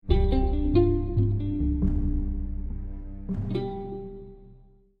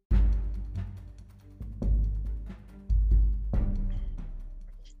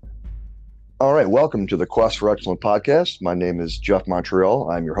All right, welcome to the Quest for Excellence podcast. My name is Jeff Montreal.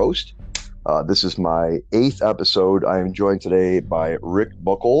 I'm your host. This is my eighth episode. I am joined today by Rick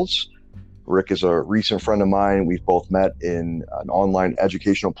Buchholz. Rick is a recent friend of mine. We've both met in an online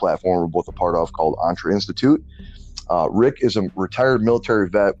educational platform we're both a part of called Entre Institute. Rick is a retired military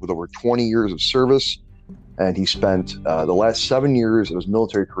vet with over 20 years of service, and he spent the last 7 years of his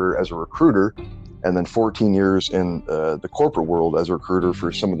military career as a recruiter, and then 14 years in the corporate world as a recruiter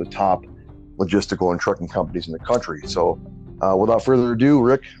for some of the top logistical and trucking companies in the country. So without further ado,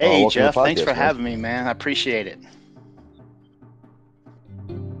 Rick, hey, welcome Jeff, to the podcast, thanks for having me, man. I appreciate it.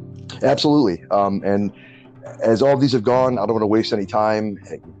 Absolutely. And as all of these have gone, I don't want to waste any time.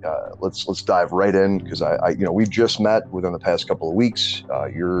 Let's dive right in, because we just met within the past couple of weeks.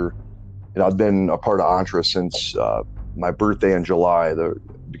 I've been a part of Entre since my birthday in July, the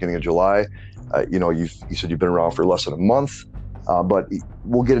beginning of July. You said you've been around for less than a month. But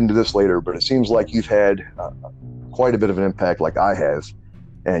we'll get into this later, but it seems like you've had quite a bit of an impact like I have,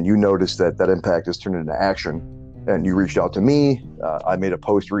 and you noticed that impact has turned into action, and you reached out to me. I made a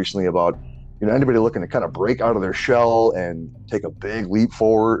post recently about, anybody looking to kind of break out of their shell and take a big leap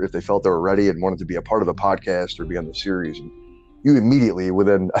forward if they felt they were ready and wanted to be a part of the podcast or be on the series. And you immediately,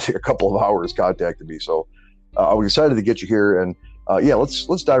 within, I think, a couple of hours, contacted me. So I was excited to get you here, and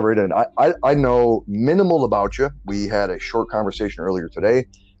let's dive right in. I know minimal about you. We had a short conversation earlier today,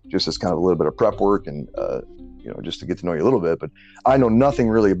 just as kind of a little bit of prep work and just to get to know you a little bit. But I know nothing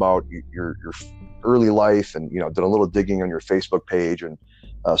really about your early life, and did a little digging on your Facebook page and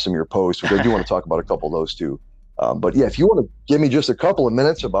some of your posts, which I do want to talk about a couple of those too. But yeah, if you want to give me just a couple of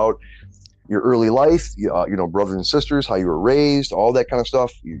minutes about your early life, brothers and sisters, how you were raised, all that kind of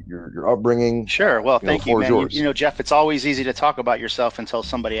stuff, your upbringing. Sure. Well, thank you, man. Jeff, it's always easy to talk about yourself until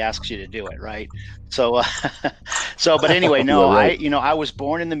somebody asks you to do it, right? So, but anyway, no, yeah, right. I was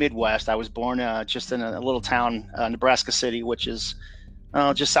born in the Midwest. I was born just in a little town, Nebraska City, which is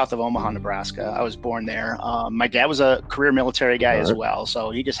just south of Omaha, Nebraska. I was born there. My dad was a career military guy as well,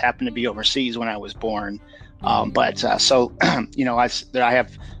 so he just happened to be overseas when I was born. I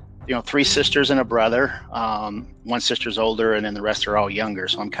have 3 sisters and a brother. One sister's older, and then the rest are all younger.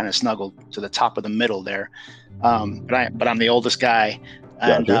 So I'm kind of snuggled to the top of the middle there. But I'm the oldest guy.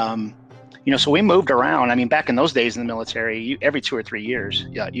 And, gotcha. So we moved around. I mean, back in those days in the military, every 2 or 3 years,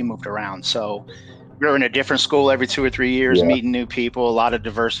 you moved around. So we were in a different school every 2 or 3 years, meeting new people, a lot of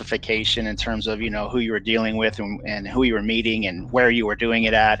diversification in terms of, who you were dealing with and who you were meeting and where you were doing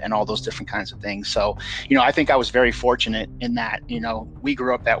it at and all those different kinds of things. So, I think I was very fortunate in that, we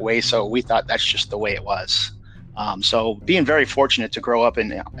grew up that way. So we thought that's just the way it was. So being very fortunate to grow up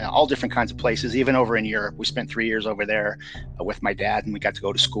in all different kinds of places, even over in Europe. We spent 3 years over there with my dad, and we got to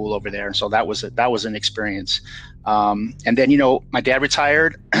go to school over there. And so that was an experience. And then, my dad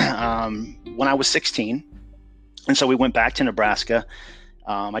retired when I was 16. And so we went back to Nebraska.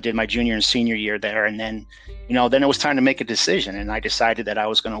 I did my junior and senior year there. And then, then it was time to make a decision. And I decided that I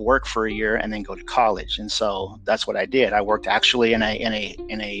was going to work for a year and then go to college. And so that's what I did. I worked actually in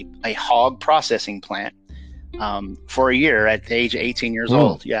a hog processing plant for a year at the age of 18 years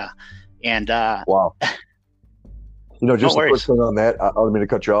old. Yeah. And wow. Just a quick thing on that. I don't mean to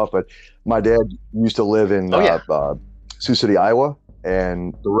cut you off, but my dad used to live in Sioux City, Iowa,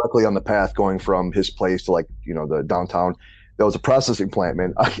 and directly on the path going from his place to the downtown, there was a processing plant,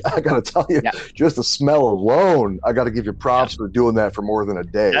 man. I got to tell you, just the smell alone, I got to give you props for doing that for more than a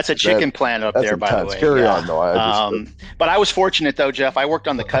day. That's a chicken plant up there, by the way. Carry on, though. But I was fortunate, though, Jeff. I worked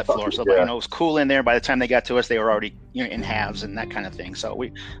on the cut floor, so it was cool in there. By the time they got to us, they were already in halves and that kind of thing. So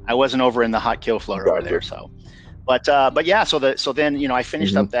I wasn't over in the hot kill floor over there. So, but yeah. So then I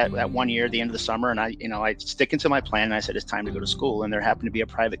finished up that 1 year at the end of the summer, and I sticking to my plan, and I said it's time to go to school. And there happened to be a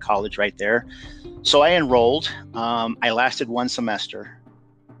private college right there. So I enrolled. I lasted 1 semester.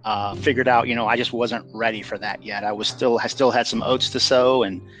 Figured out, I just wasn't ready for that yet. I still had some oats to sow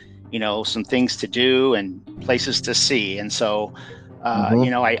and, some things to do and places to see. And so,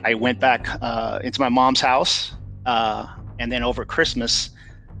 I went back into my mom's house. And then over Christmas,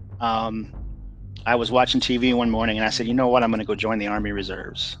 I was watching TV one morning and I said, you know what, I'm going to go join the Army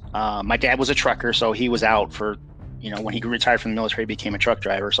Reserves. My dad was a trucker, so he was out for, when he retired from the military, he became a truck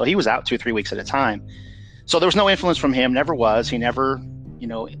driver. So he was out 2-3 weeks at a time. So there was no influence from him, never was. He never,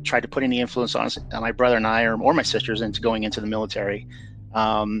 tried to put any influence on us, my brother and I, or my sisters, into going into the military.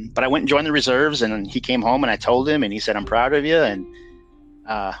 But I went and joined the reserves, and he came home and I told him, and he said, I'm proud of you. And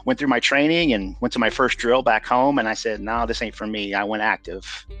went through my training and went to my first drill back home. And I said, no, this ain't for me. I went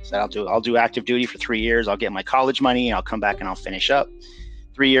active. I said, I'll do active duty for 3 years. I'll get my college money. I'll come back and I'll finish up.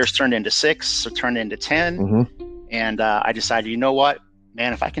 3 years turned into 6, so turned into 10. And I decided, you know what?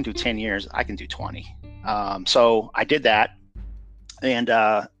 man, if I can do 10 years, I can do 20. So I did that. And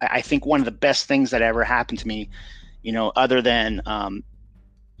I think one of the best things that ever happened to me, other than,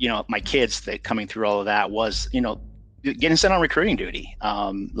 my kids that coming through all of that was, getting sent on recruiting duty.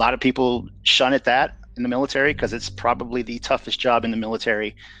 A lot of people shun at that in the military because it's probably the toughest job in the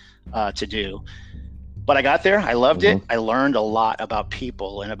military to do. But I got there. I loved it. I learned a lot about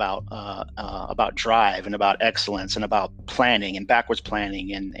people and about drive and about excellence and about planning and backwards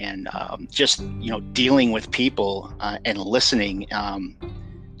planning and just dealing with people and listening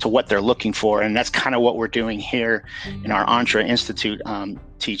to what they're looking for. And that's kind of what we're doing here in our Entre Institute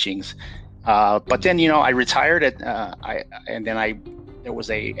teachings. But then I retired there was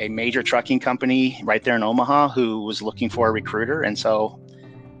a major trucking company right there in Omaha who was looking for a recruiter, and so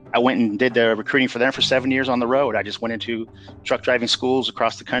I went and did the recruiting for them for 7 years on the road. I just went into truck driving schools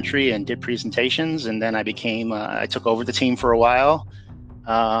across the country and did presentations. And then I took over the team for a while.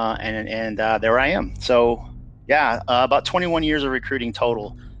 And there I am. So yeah, about 21 years of recruiting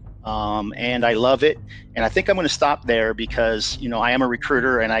total. And I love it. And I think I'm going to stop there because, I am a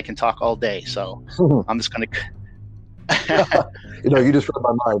recruiter and I can talk all day. So I'm just going to, you just read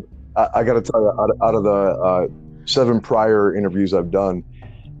my mind. I got to tell you, out of the 7 prior interviews I've done,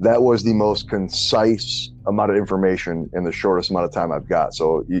 that was the most concise amount of information in the shortest amount of time I've got.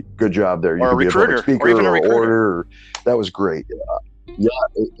 So good job there. You or a recruiter, speaker, or even a recruiter. Order. That was great. Yeah,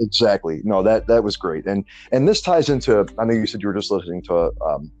 exactly. No, that was great. And this ties into, I know you said you were just listening to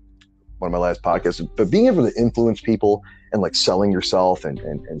one of my last podcasts, but being able to influence people and like selling yourself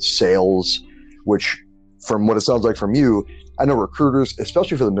and sales, which from what it sounds like from you, I know recruiters,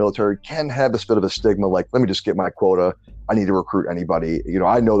 especially for the military, can have this bit of a stigma, like, let me just get my quota. I need to recruit anybody.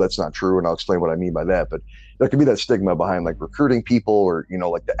 I know that's not true, and I'll explain what I mean by that. But there can be that stigma behind like recruiting people, or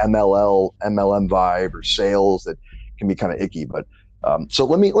like the MLM vibe, or sales that can be kind of icky. But so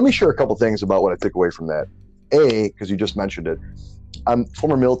let me share a couple things about what I took away from that. Because you just mentioned it, I'm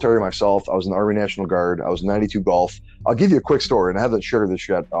former military myself. I was in the Army National Guard. I was in 92 Golf. I'll give you a quick story, and I haven't shared this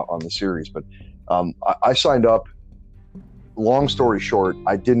yet on the series, but I signed up. Long story short,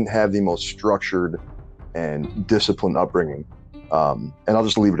 I didn't have the most structured and disciplined upbringing. And I'll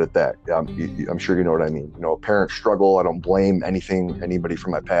just leave it at that. I'm sure you know what I mean. Parents struggle. I don't blame anybody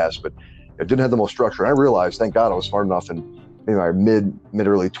from my past, but I didn't have the most structure. And I realized, thank God, I was smart enough in my mid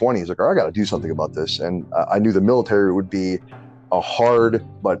early 20s. Like, I got to do something about this. And I knew the military would be a hard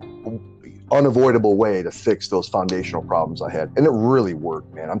but unavoidable way to fix those foundational problems I had. And it really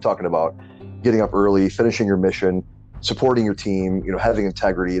worked, man. I'm talking about getting up early, finishing your mission, supporting your team, having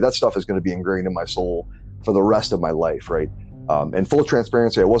integrity. That stuff is going to be ingrained in my soul for the rest of my life, right? And full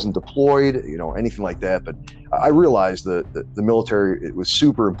transparency, I wasn't deployed, anything like that. But I realized that the military, it was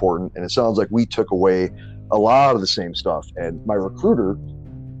super important. And it sounds like we took away a lot of the same stuff. And my recruiter,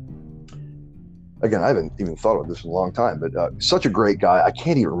 again, I haven't even thought about this in a long time, but such a great guy. I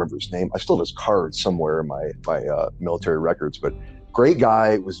can't even remember his name. I still have his card somewhere in my military records. But great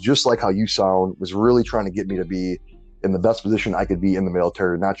guy, was just like how you sound, was really trying to get me to be in the best position I could be in the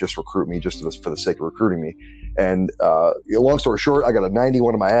military, not just recruit me just for the sake of recruiting me. And long story short, I got a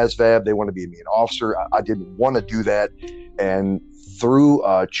 91 in my ASVAB. They wanted me to be an officer. I didn't want to do that. And through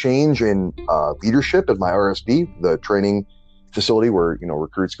a change in leadership at my RSB, the training facility where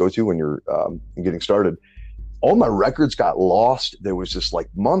recruits go to when you're getting started, all my records got lost. There was this like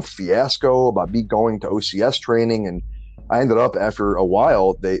month fiasco about me going to OCS training, and I ended up, after a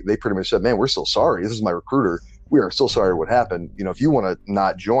while, they pretty much said, "Man, we're so sorry. This is my recruiter. We are so sorry what happened. If you want to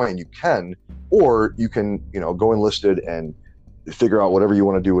not join, you can, or you can, go enlisted and figure out whatever you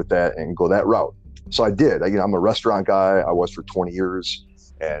want to do with that and go that route." So I did. I'm a restaurant guy. I was for 20 years,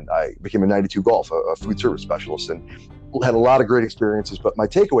 and I became a 92 Golf, a food service specialist, and had a lot of great experiences. But my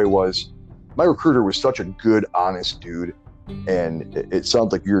takeaway was, my recruiter was such a good, honest dude, and it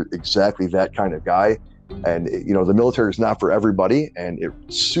sounds like you're exactly that kind of guy. And the military is not for everybody, and it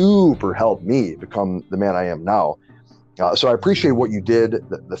super helped me become the man I am now. So I appreciate what you did.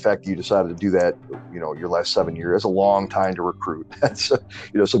 The fact that you decided to do that, your last 7 years, that's a long time to recruit. That's,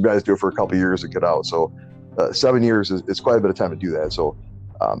 some guys do it for a couple of years and get out. So 7 years is quite a bit of time to do that. So,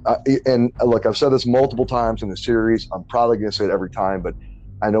 and look, I've said this multiple times in the series. I'm probably going to say it every time, but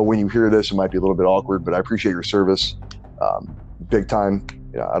I know when you hear this, it might be a little bit awkward, but I appreciate your service, big time.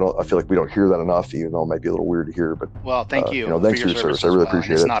 I feel like we don't hear that enough, even though it might be a little weird to hear. But well, thank you. Thanks for your service. I really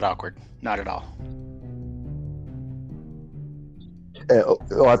appreciate it. It's not awkward, not at all.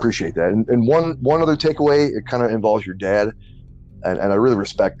 I appreciate that. And one other takeaway, it kind of involves your dad, and I really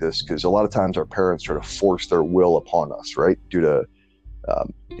respect this, because a lot of times our parents try to force their will upon us, right? Due to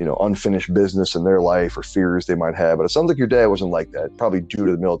unfinished business in their life or fears they might have. But it sounds like your dad wasn't like that, probably due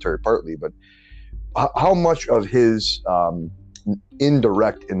to the military partly. But how much of his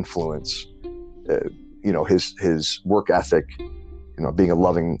indirect influence, his work ethic, being a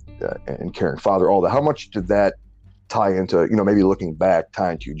loving and caring father, all that, how much did that tie into, maybe looking back,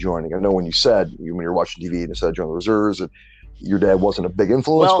 tying to you joining? I know when you said, when you were watching TV and you said join the reserves, and your dad wasn't a big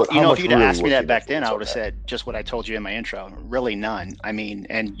influence. Well, but if you'd asked me that back then, I would have said just what I told you in my intro. Really none. I mean,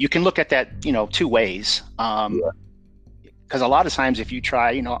 and you can look at that, two ways. Because a lot of times if you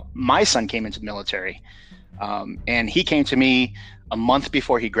try, my son came into the military and he came to me a month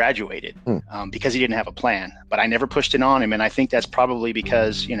before he graduated because he didn't have a plan, but I never pushed it on him. And I think that's probably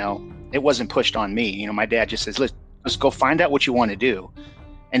because, it wasn't pushed on me. My dad just says, let's go find out what you want to do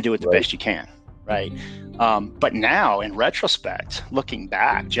and do it the best you can. Right. But now in retrospect, looking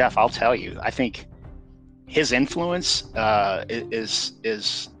back, Jeff, I'll tell you, I think his influence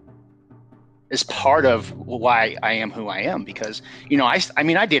is part of why I am who I am, because,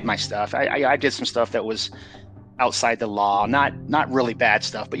 I did my stuff. I did some stuff that was outside the law, not really bad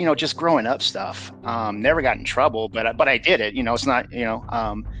stuff, but, just growing up stuff. Never got in trouble, but I did it, it's not,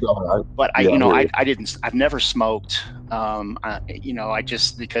 but I've never smoked.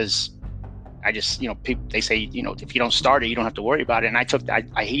 People, they say, if you don't start it, you don't have to worry about it. And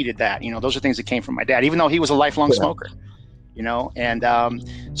I heeded that, those are things that came from my dad, even though he was a lifelong smoker, and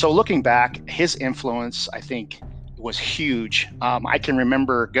so looking back, his influence, I think, was huge. I can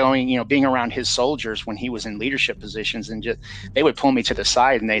remember going, being around his soldiers when he was in leadership positions, and they would pull me to the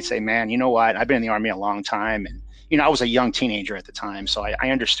side and they'd say, man, you know what? I've been in the Army a long time. And, I was a young teenager at the time. So I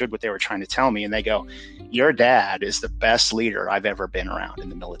understood what they were trying to tell me. And they go, your dad is the best leader I've ever been around in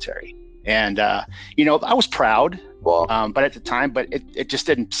the military. And, I was proud, but at the time, but it just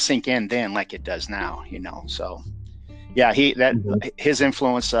didn't sink in then like it does now, so yeah, his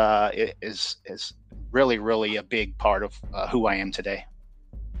influence is really, really a big part of who I am today.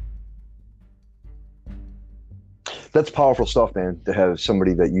 That's powerful stuff, man, to have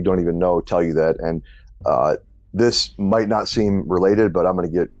somebody that you don't even know tell you that. And this might not seem related, but I'm going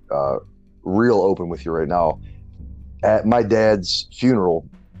to get real open with you right now. At my dad's funeral,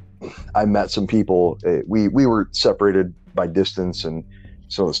 I met some people. We were separated by distance and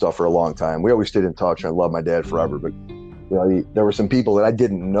some of the stuff for a long time. We always stayed in touch, and I love my dad forever. But there were some people that I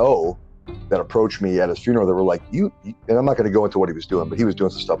didn't know that approached me at his funeral that were like, you and I'm not going to go into what he was doing, but he was doing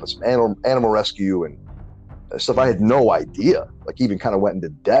some stuff with some animal rescue and stuff. I had no idea. Like, he even kind of went into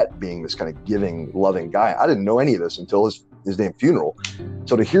debt being this kind of giving, loving guy. I didn't know any of this until his damn funeral.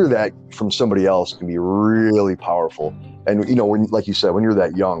 So to hear that from somebody else can be really powerful. And, when, like you said, when you're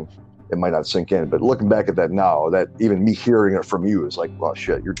that young, it might not sink in. But looking back at that now, that even me hearing it from you is like, well,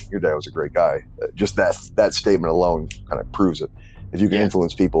 shit, your dad was a great guy. Just that statement alone kind of proves it. If you can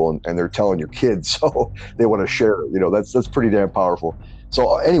influence people and they're telling your kids, so they want to share it, that's pretty damn powerful.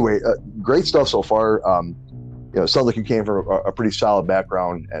 So anyway, great stuff so far. It sounds like you came from a pretty solid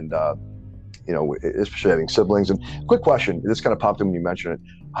background, and especially having siblings. And quick question, this kind of popped in when you mentioned it.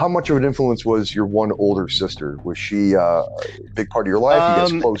 How much of an influence was your one older sister? Was she a big part of your life?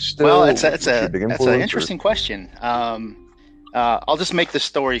 You guys close still? Well, that's an interesting question. I'll just make the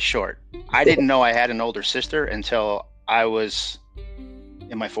story short. I didn't know I had an older sister until I was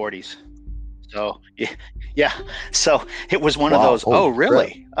in my 40s. So yeah. So it was one of those. Oh,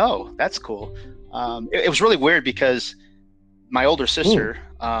 really? Crap. Oh, that's cool. It was really weird because my older sister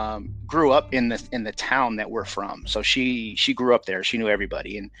grew up in the town that we're from. So she grew up there. She knew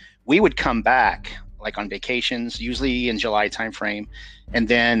everybody, and we would come back like on vacations, usually in July timeframe. And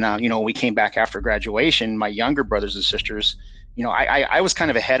then we came back after graduation. My younger brothers and sisters, I was kind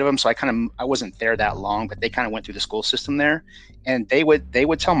of ahead of them, so I wasn't there that long, but they kind of went through the school system there, and they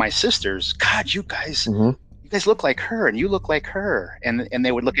would tell my sisters, God, you guys look like her, and you look like her, and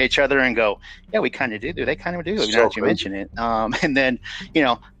they would look at each other and go, yeah, we kind of do. They kind of do. Now that you mention it, and then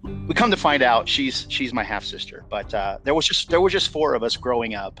we come to find out she's my half sister. But there were just four of us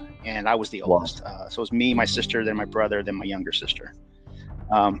growing up, and I was the oldest. So it was me, my sister, then my brother, then my younger sister.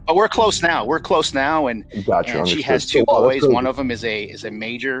 But we're close now. And, and she has two boys. One of them is a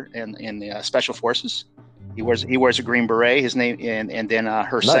major in the special forces. He wears a green beret. His name, and then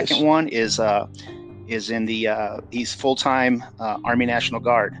her second one is in the he's full-time Army National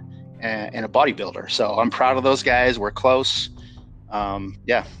Guard and a bodybuilder. So I'm proud of those guys. We're close.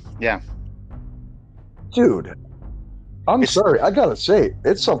 Yeah. Dude, I'm sorry. I gotta say,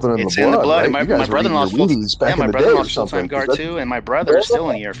 it's something in the blood. It's in the blood. Right? My brother-in-law's full-time guard too, and my brother is still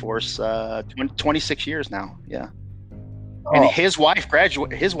in the Air Force. 26 years now. Yeah. And his wife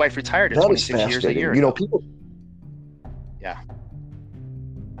retired at 26 years a year ago. People. Yeah.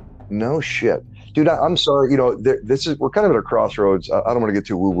 No shit, dude. I'm sorry. This is we're kind of at a crossroads. I don't want to get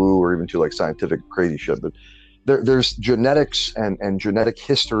too woo woo or even too like scientific crazy shit, but there's genetics and genetic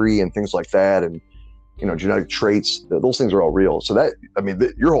history and things like that, and genetic traits. Those things are all real. So that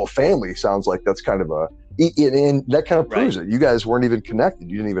your whole family sounds like that's kind of and that kind of proves it. You guys weren't even connected.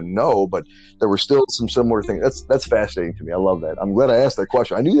 You didn't even know, but there were still some similar things. That's fascinating to me. I love that. I'm glad I asked that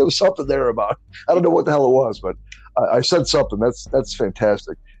question. I knew there was something there about. I don't know what the hell it was, but I said something. That's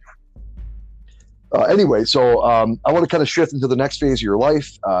fantastic. Anyway, so I want to kind of shift into the next phase of your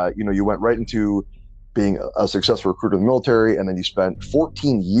life. You went right into being a successful recruiter in the military, and then you spent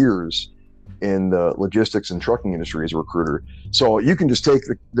 14 years in the logistics and trucking industry as a recruiter. So you can just take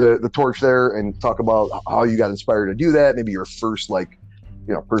the torch there and talk about how you got inspired to do that. Maybe your first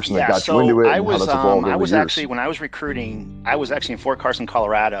person that got you into it. I was actually, when I was recruiting, I was actually in Fort Carson,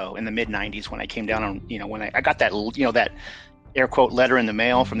 Colorado in the mid 90s when I came down on, when I got that, that air quote letter in the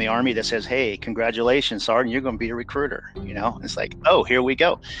mail from the Army that says, "Hey, congratulations, Sergeant, you're going to be a recruiter." It's like, oh, here we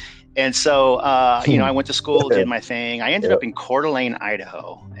go. And so, I went to school, did my thing. I ended up in Coeur d'Alene,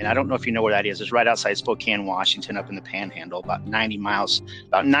 Idaho. And I don't know if you know where that is. It's right outside Spokane, Washington, up in the Panhandle, about 90 miles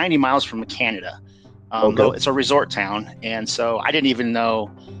from Canada. It's a resort town. And so I didn't even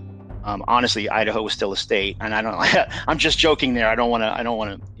know, honestly, Idaho was still a state. And I'm just joking there. I don't want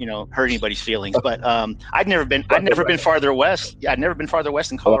to, hurt anybody's feelings, but I'd never been farther west. Yeah, I'd never been farther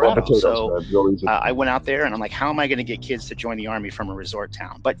west in Colorado. So I went out there and I'm like, how am I going to get kids to join the Army from a resort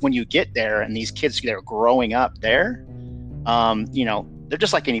town? But when you get there and these kids, they're growing up there, they're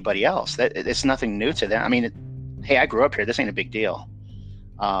just like anybody else. It's nothing new to them. I mean, hey, I grew up here. This ain't a big deal.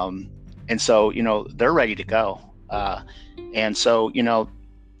 And so, they're ready to go. And so,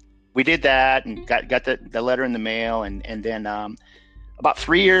 we did that and got the letter in the mail. And then about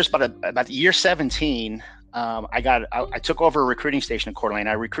 3 years, about year 17, I took over a recruiting station in Coeur d'Alene.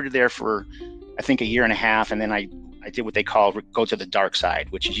 I recruited there for, I think, a year and a half. And then I did what they call go to the dark side,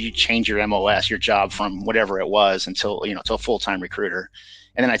 which is you change your MOS, your job, from whatever it was until a full-time recruiter.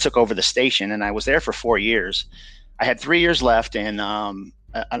 And then I took over the station and I was there for 4 years. I had 3 years left and an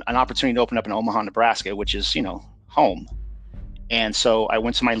opportunity to open up in Omaha, Nebraska, which is, home. And so I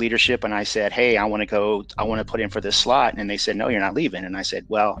went to my leadership and I said, "Hey, I want to put in for this slot." And they said, "No, you're not leaving." And I said,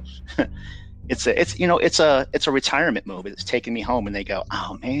 "Well, it's a retirement move. It's taking me home." And they go,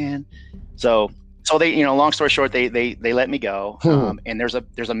 "Oh man." So they, long story short, they let me go. And there's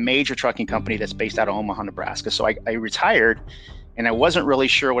a major trucking company that's based out of Omaha, Nebraska. So I retired and I wasn't really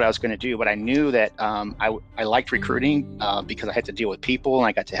sure what I was going to do, but I knew that I liked recruiting because I had to deal with people and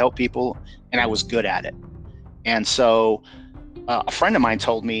I got to help people and I was good at it. And so a friend of mine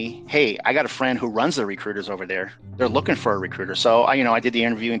told me, "Hey, I got a friend who runs the recruiters over there. They're looking for a recruiter." So I did the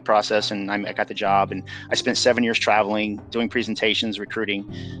interviewing process and I got the job, and I spent 7 years traveling, doing presentations, recruiting,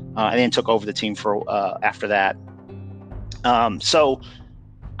 and then took over the team for after that. So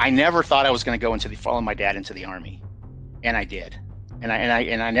I never thought I was going to go follow my dad into the Army, and I did. And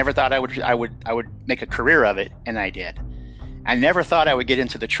I never thought I would make a career of it, and I did. I never thought I would get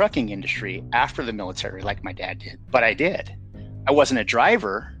into the trucking industry after the military like my dad did, but I did. I wasn't a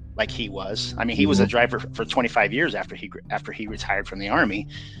driver like he was. I mean, he was a driver for 25 years after he retired from the Army.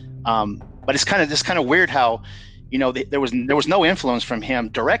 But it's kind of weird how, there was no influence from him,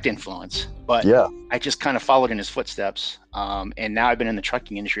 direct influence, but yeah, I just kind of followed in his footsteps. And now I've been in the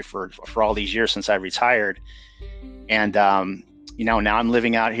trucking industry for all these years since I retired. And, now I'm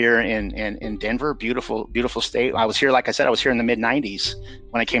living out here in Denver, beautiful, beautiful state. I was here, like I said, I was here in the mid 90s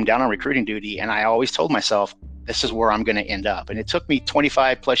when I came down on recruiting duty. And I always told myself, this is where I'm going to end up. And it took me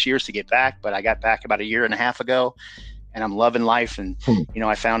 25 plus years to get back, but I got back about a year and a half ago and I'm loving life. And,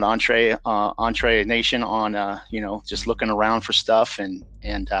 I found Entre Nation on, just looking around for stuff and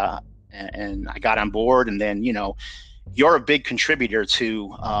I got on board. And then, you're a big contributor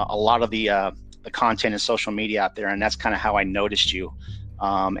to a lot of the content and social media out there. And that's kind of how I noticed you.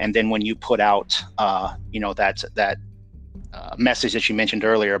 And then when you put out, that message that you mentioned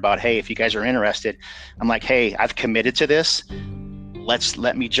earlier about, hey, if you guys are interested, I'm like, hey, I've committed to this.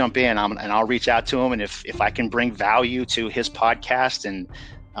 Let me jump in and I'll reach out to him. And if I can bring value to his podcast and,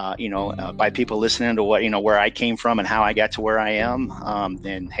 by people listening to what, where I came from and how I got to where I am,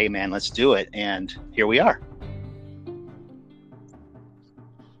 then, hey man, let's do it. And here we are.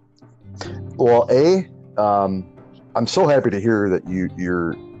 Well, I'm so happy to hear that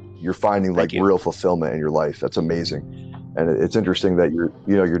you're finding like real fulfillment in your life. That's amazing. And it's interesting that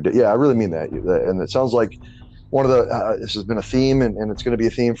I really mean that. And it sounds like one of the, this has been a theme and it's going to be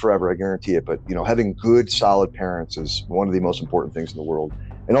a theme forever. I guarantee it. But, having good, solid parents is one of the most important things in the world.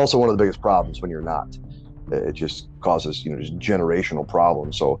 And also one of the biggest problems when you're not. It just causes, just generational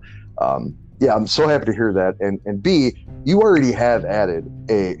problems. So Yeah, I'm so happy to hear that. And B, you already have added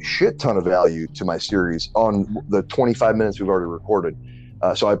a shit ton of value to my series on the 25 minutes we've already recorded.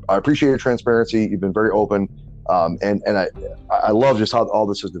 So I appreciate your transparency. You've been very open. And I love just how all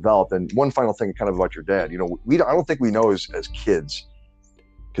this has developed. And one final thing kind of about your dad, I don't think we know as kids,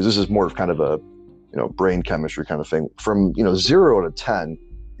 because this is more of kind of a, brain chemistry kind of thing. From, 0 to 10,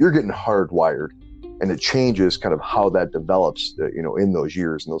 you're getting hardwired, and it changes kind of how that develops, in those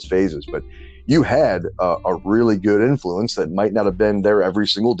years and those phases. But you had a really good influence that might not have been there every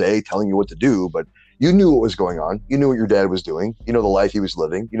single day telling you what to do, but you knew what was going on. You knew what your dad was doing, the life he was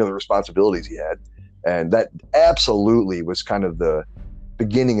living, the responsibilities he had. And that absolutely was kind of the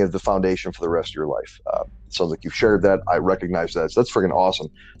beginning of the foundation for the rest of your life. It sounds like you've shared that. I recognize that. So that's freaking awesome.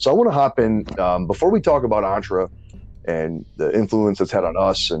 So I want to hop in before we talk about Entre and the influence it's had on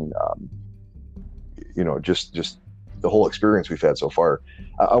us, and just the whole experience we've had so far.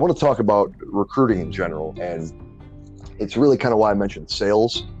 I want to talk about recruiting in general, and it's really kind of why I mentioned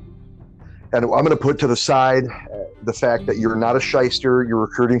sales. And I'm going to put to the side the fact that you're not a shyster. You're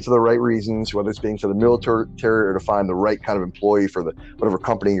recruiting for the right reasons, whether it's being for the military or to find the right kind of employee for the whatever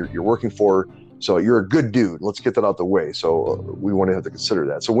company you're working for. So you're a good dude. Let's get that out the way. So we want to have to consider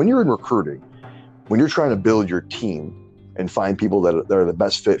that. So when you're in recruiting, when you're trying to build your team and find people that are the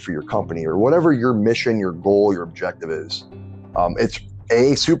best fit for your company or whatever your mission, your goal, your objective is,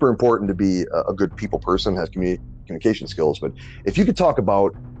 it's super important to be a good people person, has communication skills. But if you could talk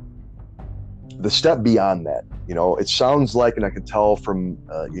about the step beyond that, it sounds like, and I can tell from,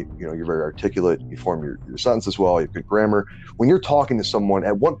 you're very articulate, you form your sentences well, you have good grammar. When you're talking to someone,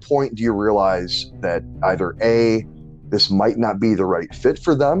 at what point do you realize that either A, this might not be the right fit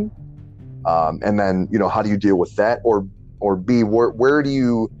for them? And then, how do you deal with that? Or B, where do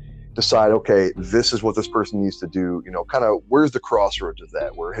you decide, okay, this is what this person needs to do? Kind of where's the crossroads of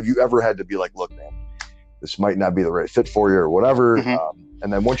that? Where have you ever had to be like, look, man, this might not be the right fit for you or whatever? Mm-hmm.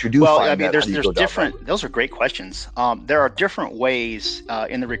 And then once you do find that, there's different, those are great questions. There are different ways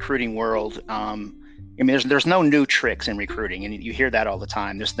in the recruiting world. There's no new tricks in recruiting, and you hear that all the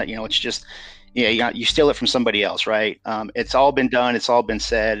time. There's that, it's just, you steal it from somebody else, right? It's all been done. It's all been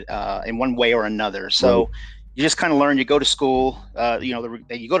said in one way or another. So you just kind of learn. You go to school,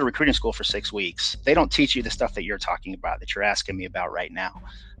 you go to recruiting school for 6 weeks. They don't teach you the stuff that you're talking about, that you're asking me about right now.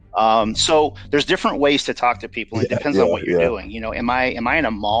 So there's different ways to talk to people. It depends on what you're doing. Am I in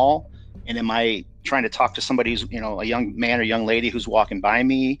a mall, and am I trying to talk to somebody who's, a young man or young lady who's walking by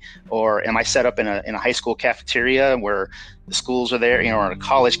me, or am I set up in a high school cafeteria where the schools are there, or on a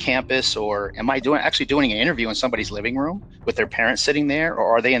college campus, or am I actually doing an interview in somebody's living room with their parents sitting there,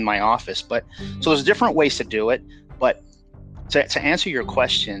 or are they in my office? But so there's different ways to do it. But to answer your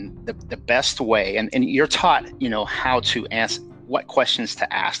question, the best way, and you're taught, how to answer, what questions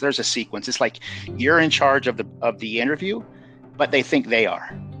to ask. There's a sequence. It's like you're in charge of the interview, but they think they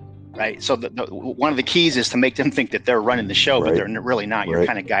are, right? So one of the keys is to make them think that they're running the show, but they're really not. You're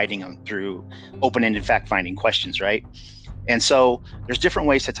kind of guiding them through open-ended fact-finding questions, right? And so there's different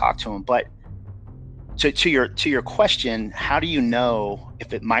ways to talk to them. But to your question, how do you know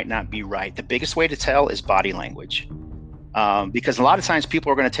if it might not be right? The biggest way to tell is body language, because a lot of times people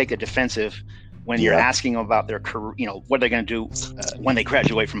are going to take a defensive when you're asking about their career, what they're going to do when they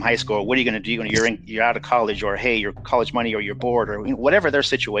graduate from high school, or what are you going to do when you're out of college, or hey, your college money, or you're bored, or whatever their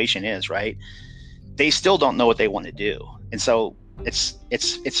situation is, right? They still don't know what they want to do, and so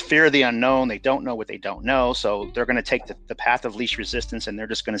it's fear of the unknown. They don't know what they don't know, so they're going to take the path of least resistance, and they're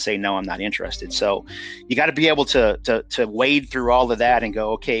just going to say, no, I'm not interested. So you got to be able to wade through all of that and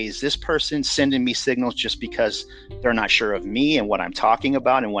go, okay, is this person sending me signals just because they're not sure of me and what I'm talking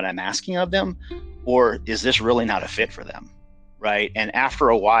about and what I'm asking of them, or is this really not a fit for them, right? And after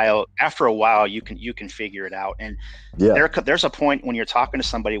a while, you can figure it out. And there's a point when you're talking to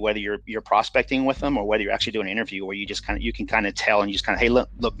somebody, whether you're prospecting with them or whether you're actually doing an interview, where you can kind of tell, and you just kind of, hey, look,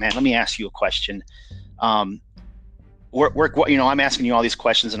 man, let me ask you a question. I'm asking you all these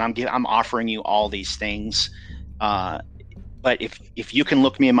questions, and I'm offering you all these things. But if you can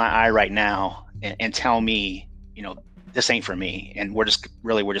look me in my eye right now and tell me, this ain't for me, and we're just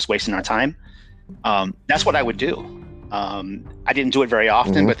wasting our time, that's what I would do. I didn't do it very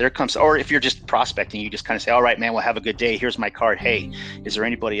often, but there comes, or if you're just prospecting, you just kind of say, all right, man, well, have a good day. Here's my card. Hey, is there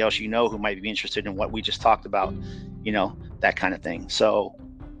anybody else who might be interested in what we just talked about? That kind of thing. So,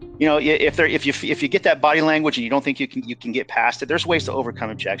 if you get that body language and you don't think you can get past it, there's ways to overcome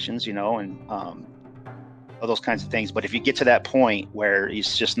objections, and all those kinds of things. But if you get to that point where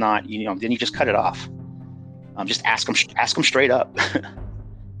it's just not, then you just cut it off. Just ask them straight up.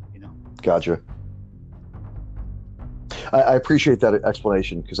 Gotcha. I appreciate that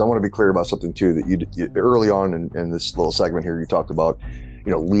explanation, because I want to be clear about something too, that you early on in this little segment here, you talked about,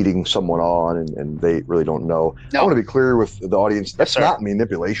 leading someone on, and they really don't know. I No. want to be clear with the audience. That's not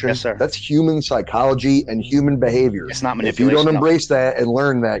manipulation. Yes, sir. That's human psychology and human behavior. It's not If you manipulation. don't embrace that and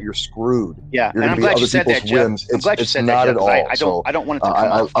learn that, you're screwed. Yeah, You're and I'm glad you said that, Jeff. I'm glad you said that, Jeff, because I don't want it to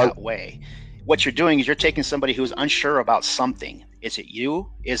come off that way. What you're doing is you're taking somebody who's unsure about something. Is it you?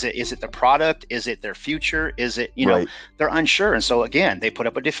 Is it the product? Is it their future? Is it, Right. they're unsure. And so again, they put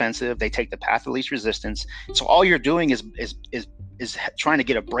up a defensive, they take the path of least resistance. So all you're doing is trying to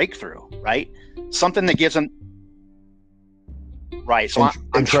get a breakthrough, right? Something that gives them, right. So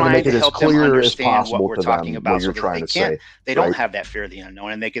I'm trying to make it as clear as possible what we're talking about, what you're trying to say. They don't have that fear of the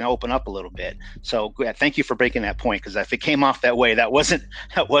unknown, and they can open up a little bit. So thank you for breaking that point, because if it came off that way, that wasn't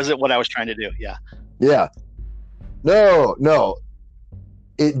what I was trying to do. Yeah. Yeah. No,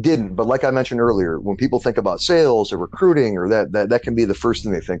 it didn't. But like I mentioned earlier, when people think about sales or recruiting, or that can be the first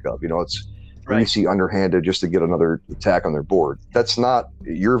thing they think of. It's when you see underhanded just to get another attack on their board. That's not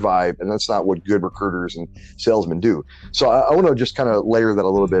your vibe, and that's not what good recruiters and salesmen do. So I want to just kind of layer that a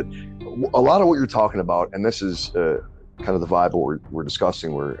little bit. A lot of what you're talking about, and this is kind of the vibe what we're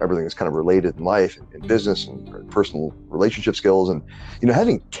discussing, where everything is kind of related in life and business and personal relationship skills, and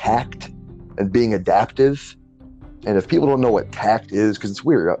having tact and being adaptive. And if people don't know what tact is, because it's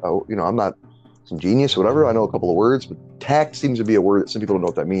weird, I'm not some genius or whatever, I know a couple of words, but tact seems to be a word that some people don't know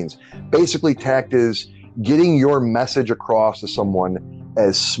what that means. Basically, tact is getting your message across to someone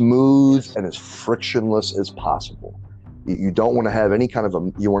as smooth and as frictionless as possible. You don't want to have any kind of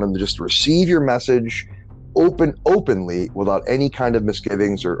you want them to just receive your message openly, without any kind of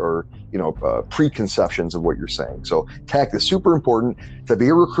misgivings or preconceptions of what you're saying. So tact is super important. To be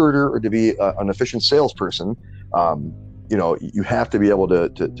a recruiter or to be an efficient salesperson, you have to be able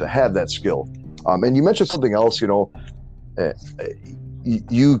to have that skill. And you mentioned something else. You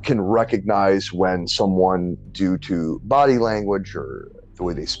can recognize when someone, due to body language or the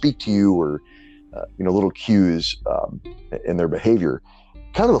way they speak to you, or little cues in their behavior.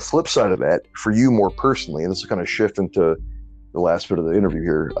 Kind of the flip side of that for you more personally, and this will kind of shift into the last bit of the interview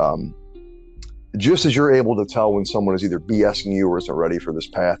here. Just as you're able to tell when someone is either BSing you or isn't ready for this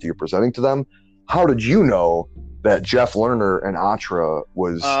path you're presenting to them, how did you know that Jeff Lerner and Entre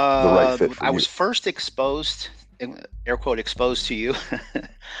was the right fit for you? I was first exposed, air quote, exposed to you.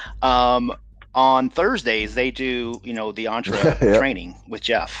 On Thursdays, they do, the Entre training with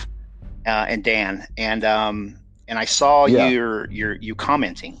Jeff and Dan. And I saw you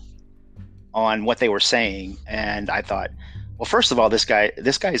commenting on what they were saying, and I thought, well, first of all, this guy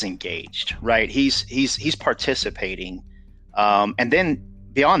is engaged, right? He's participating, and then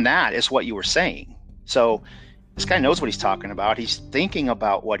beyond that is what you were saying. So this guy knows what he's talking about. He's thinking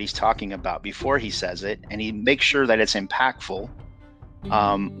about what he's talking about before he says it, and he makes sure that it's impactful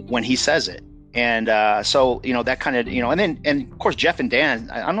when he says it. And so that kind of and of course Jeff and Dan,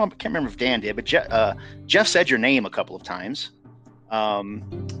 I can't remember if Dan did, but Jeff said your name a couple of times,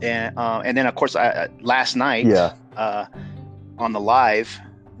 and then of course last night on the live,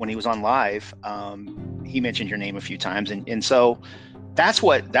 when he was on live, he mentioned your name a few times, and so that's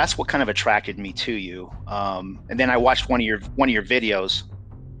what kind of attracted me to you. And then I watched one of your videos.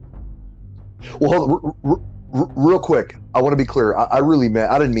 Well, real quick, I want to be clear. I really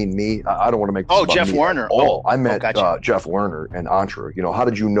meant, I didn't mean me. I don't want to make this about Jeff me Lerner. I meant Jeff Lerner and Entre. How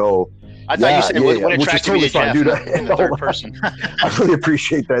did you know? I thought you said what attracted me to Jeff in the third person. I really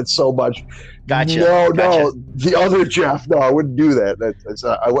appreciate that so much. Gotcha. No, the other Jeff. No, I wouldn't do that.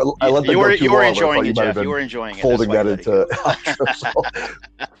 I let that go too long. You were enjoying it, Jeff. You were enjoying it. Folding that into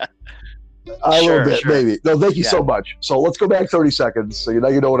a little bit, maybe. No, thank you so much. So let's go back 30 seconds. So you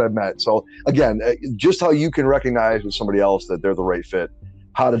know what I meant. So again, just how you can recognize with somebody else that they're the right fit.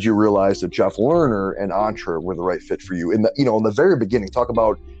 How did you realize that Jeff Lerner and Entre were the right fit for you? In the very beginning, talk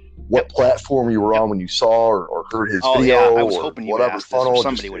about what platform you were on when you saw or heard his video, I was hoping you whatever would ask funnel. This, or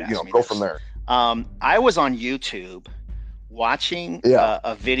somebody would ask me go this. from there. I was on YouTube watching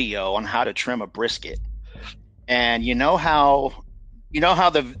a video on how to trim a brisket, and you know how the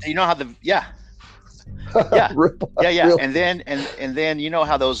and then you know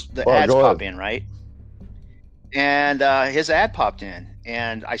how the ads pop in, right? And his ad popped in,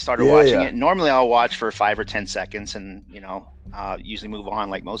 and I started watching it. Normally I'll watch for 5 or 10 seconds and usually move on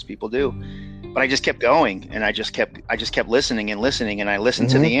like most people do, but I just kept going, and I just kept listening, and I listened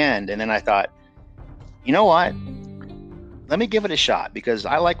to the end, and then I thought, you know what, let me give it a shot, because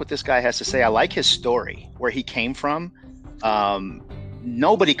I like what this guy has to say. I like his story, where he came from.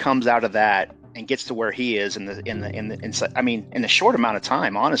 Nobody comes out of that and gets to where he is in the short amount of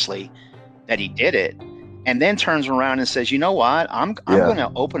time, honestly, that he did it. and then turns around and says, you know what, I'm going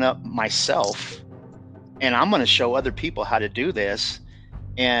to open up myself and I'm going to show other people how to do this.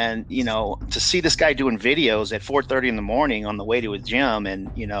 And, you know, to see this guy doing videos at 4:30 in the morning on the way to a gym. And,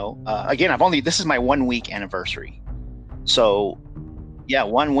 you know, again, this is my 1 week anniversary. So yeah,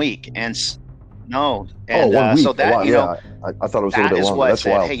 1 week. And no. And 1 week. so that, wow, you know, I thought it was a little bit longer. That's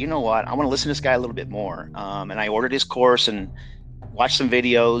said, wild. hey, you know what? I want to listen to this guy a little bit more. And I ordered his course and watched some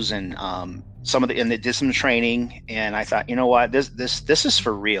videos and and they did some training. And I thought, you know what, this is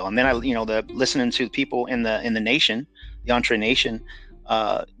for real. And then I, you know, listening to people in the nation, the Entre Nation,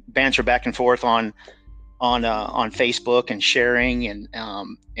 banter back and forth on Facebook and sharing and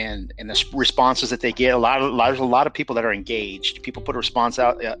the responses that they get. There's a lot of people that are engaged. People put a response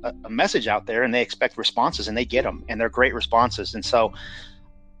out, a message out there, and they expect responses, and they get them, and they're great responses. And so,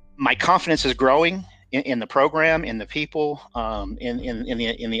 my confidence is growing in the program, in the people,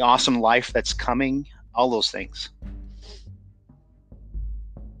 in the awesome life that's coming. All those things.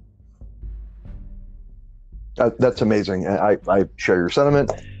 That's amazing. I share your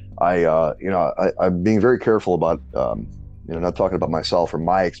sentiment. I'm being very careful about, not talking about myself or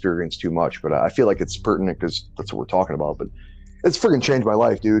my experience too much, but I feel like it's pertinent because that's what we're talking about. But it's freaking changed my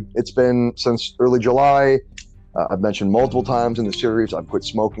life, dude. It's been since early July. I've mentioned multiple times in the series, I've quit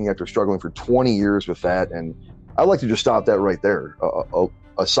smoking after struggling for 20 years with that. And I'd like to just stop that right there.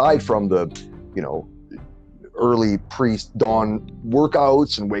 Aside from the, early pre-dawn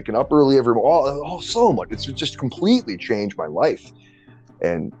workouts and waking up early every morning, so much. It's just completely changed my life.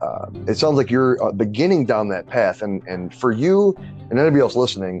 And it sounds like you're beginning down that path. And for you and anybody else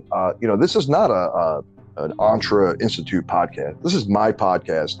listening, this is not an Entre Institute podcast. This is my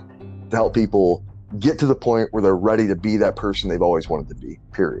podcast to help people get to the point where they're ready to be that person they've always wanted to be,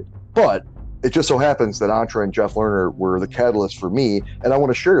 period. But it just so happens that Entre and Jeff Lerner were the catalyst for me, and I want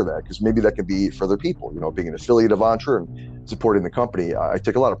to share that because maybe that could be for other people. Being an affiliate of Entre and supporting the company, I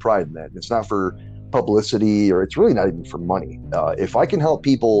take a lot of pride in that. It's not for publicity, or it's really not even for money. If I can help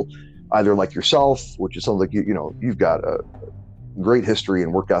people, either like yourself, which it sounds like you've got a great history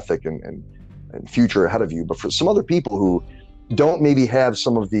and work ethic and future ahead of you, but for some other people who don't maybe have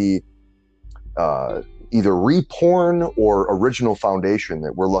some of the either reporn or original foundation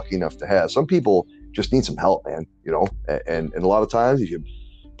that we're lucky enough to have. Some people just need some help, man, and a lot of times you can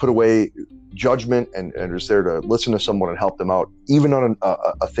put away judgment and just there to listen to someone and help them out, even on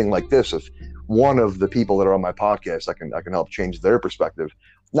a thing like this. If one of the people that are on my podcast, I can help change their perspective,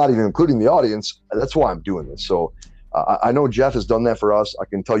 not even including the audience. That's why I'm doing this. So I know Jeff has done that for us. I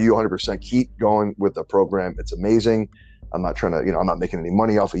can tell you 100%, keep going with the program. It's amazing. I'm not trying to, I'm not making any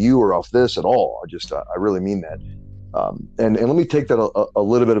money off of you or off this at all. I really mean that. And let me take that a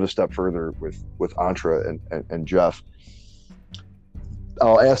little bit of a step further with Entre and Jeff.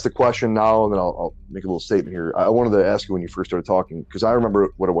 I'll ask the question now, and then I'll make a little statement here. I wanted to ask you when you first started talking, because I remember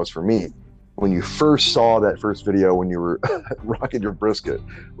what it was for me when you first saw that first video when you were rocking your brisket,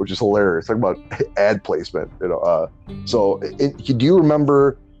 which is hilarious. Talking about ad placement, So do you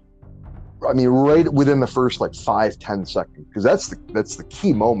remember? I mean, right within the first 5-10 seconds, because that's the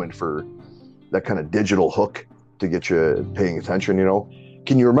key moment for that kind of digital hook to get you paying attention.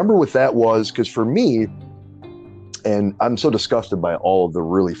 Can you remember what that was? Because for me, and I'm so disgusted by all of the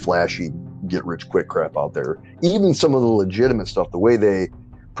really flashy get rich quick crap out there, even some of the legitimate stuff, the way they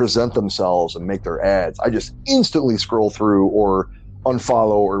present themselves and make their ads, I just instantly scroll through or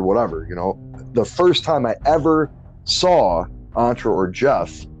unfollow or whatever. The first time I ever saw Entre or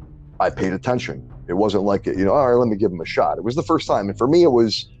Jeff, I paid attention. It wasn't like, all right, let me give him a shot. It was the first time. And for me, it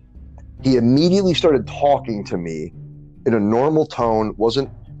was, he immediately started talking to me in a normal tone, wasn't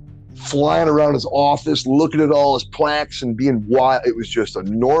flying around his office, looking at all his plaques and being wild. It was just a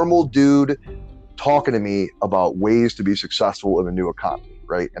normal dude talking to me about ways to be successful in the new economy,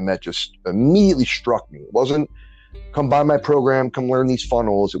 right? And that just immediately struck me. It wasn't, come buy my program, come learn these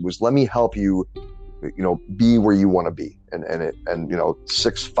funnels. It was, let me help you, be where you want to be. And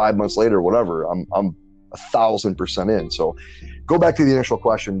 5 months later, whatever, I'm 1,000% in. So go back to the initial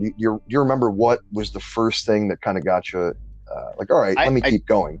question. Do you remember what was the first thing that kind of got you all right, let me keep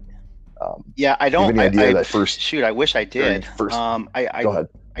going? Yeah, I don't. Any idea that first? Shoot, I wish I did. First, go ahead.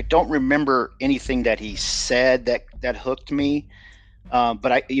 I don't remember anything that he said that hooked me.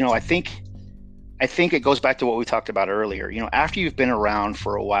 But I think it goes back to what we talked about earlier. After you've been around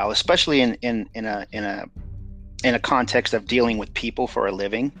for a while, especially in a context of dealing with people for a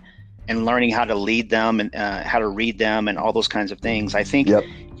living and learning how to lead them and how to read them and all those kinds of things, I think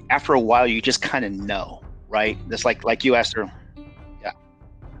after a while you just kind of know, right? That's like you asked her. Yeah.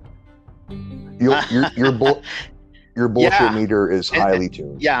 Your your bullshit meter is highly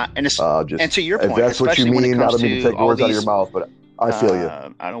tuned. Yeah, and and to your point, if that's what you mean, not to mean to take words out of your mouth, but I feel you.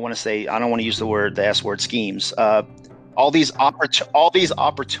 I don't want to use the S word schemes. All these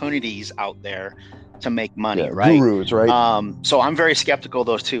opportunities out there to make money, right? Gurus, right? So I'm very skeptical of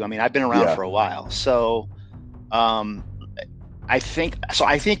those too. I mean, I've been around for a while, so I think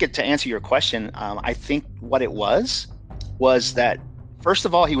to answer your question, I think what it was that first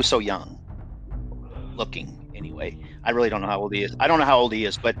of all, he was so young looking. Anyway, I really don't know how old he is. I don't know how old he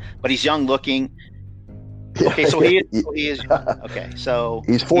is, but he's young looking. Okay, so he is okay. So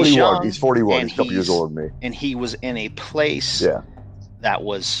he's 41. He's 41. He's a couple years older than me. And he was in a place that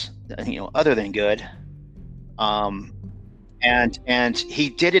was, other than good. And he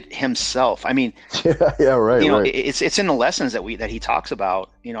did it himself. I mean, right. It's in the lessons that he talks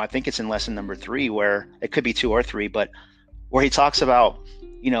about. I think it's in lesson number 3, where it could be 2 or 3, but where he talks about,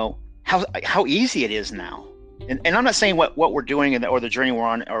 how easy it is now. And I'm not saying what we're doing or the journey we're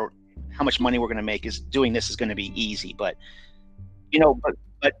on or how much money we're going to make is going to be easy, but it's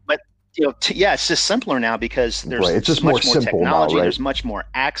just simpler now because there's it's just much more technology. Now, right? There's much more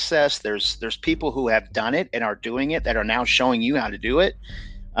access. There's people who have done it and are doing it that are now showing you how to do it.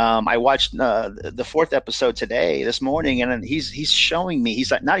 I watched the 4th episode this morning, and he's showing me.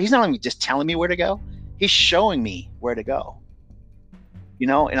 He's not only just telling me where to go, he's showing me where to go.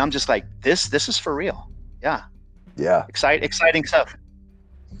 And I'm just like, this is for real. Yeah. Exciting stuff.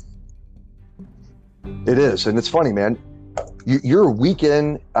 It is, and it's funny, man. You're a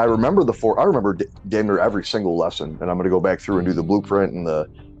weekend. I remember damn near every single lesson, and I'm going to go back through and do the blueprint and the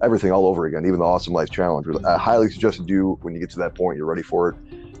everything all over again, even the Awesome Life Challenge. I highly suggest you do when you get to that point. You're ready for it.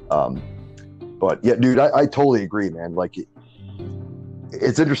 But yeah, dude, I totally agree, man. Like,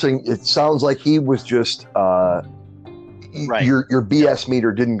 it's interesting. It sounds like he was just right. Your BS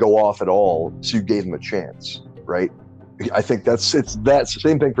meter didn't go off at all, so you gave him a chance, right? I think that's the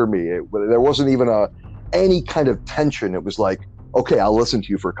same thing for me. There wasn't even any kind of tension. It was like, okay, I'll listen to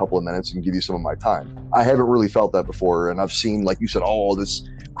you for a couple of minutes and give you some of my time. I haven't really felt that before, and I've seen, like you said, all this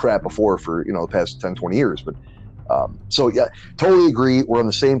crap before for the past 10, 20 years. But so yeah, totally agree. We're on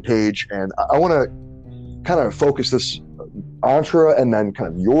the same page, and I want to kind of focus this Entre and then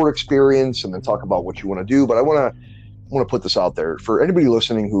kind of your experience, and then talk about what you want to do. But I want to put this out there for anybody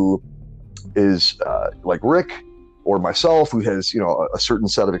listening who is like Rick or myself, who has a certain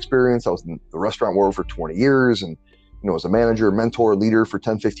set of experience. I was in the restaurant world for 20 years, and as a manager, mentor, leader for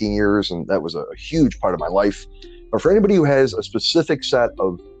 10, 15 years, and that was a huge part of my life. But for anybody who has a specific set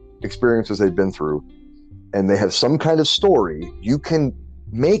of experiences they've been through, and they have some kind of story, you can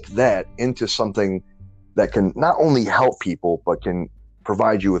make that into something that can not only help people, but can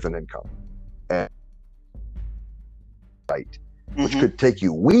provide you with an income. And which could take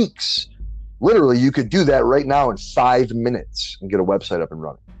you weeks. Literally, you could do that right now in 5 minutes and get a website up and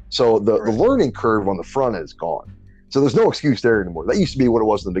running. So the learning curve on the front is gone. So there's no excuse there anymore. That used to be what it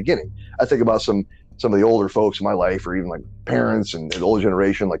was in the beginning. I think about some of the older folks in my life, or even like parents and the older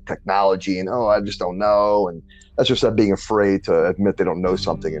generation, like technology, and I just don't know. And that's just that being afraid to admit they don't know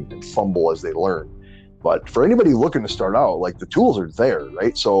something and fumble as they learn. But for anybody looking to start out, like, the tools are there,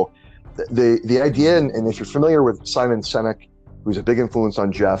 right? So the idea, and if you're familiar with Simon Sinek, who's a big influence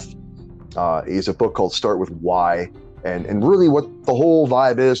on Jeff, he has a book called Start With Why. And really what the whole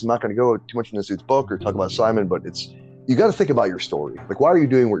vibe is, I'm not going to go too much into this dude's book or talk about Simon, but you got to think about your story. Like, why are you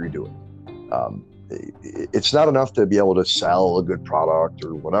doing what you're doing? It's not enough to be able to sell a good product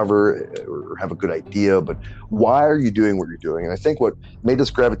or whatever, or have a good idea, but why are you doing what you're doing? And I think what made us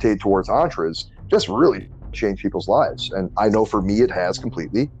gravitate towards Entre is just really change people's lives. And I know for me, it has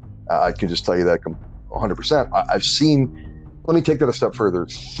completely. I can just tell you that 100%. I've seen, let me take that a step further.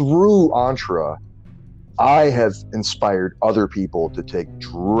 Through Entre, I have inspired other people to take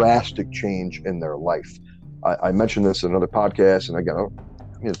drastic change in their life. I mentioned this in another podcast, and again, I don't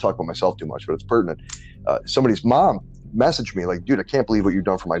need to talk about myself too much, but it's pertinent. Somebody's mom messaged me like, dude, I can't believe what you've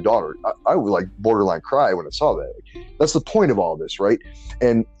done for my daughter. I would like borderline cry when I saw that. That's the point of all this, right?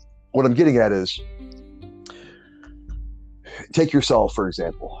 And what I'm getting at is, take yourself, for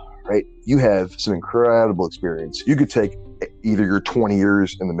example, right? You have some incredible experience. You could take either your 20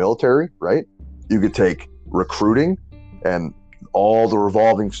 years in the military, right? You could take recruiting and all the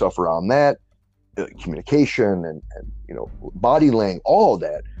revolving stuff around that, communication and body language, all of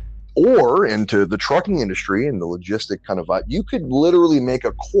that, or into the trucking industry and the logistic kind of vibe. You could literally make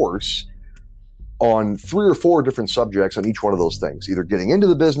a course on 3 or 4 different subjects on each one of those things, either getting into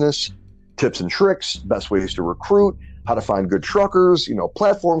the business, tips and tricks, best ways to recruit, how to find good truckers,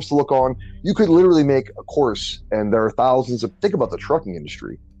 platforms to look on. You could literally make a course, and there are thousands of, think about the trucking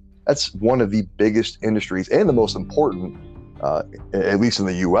industry. That's one of the biggest industries and the most important, at least in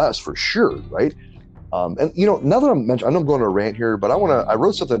the U.S. for sure, right? And now that I'm mentioning, I know I'm going to a rant here, but I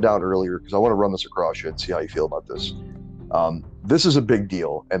wrote something down earlier because I want to run this across you and see how you feel about this. This is a big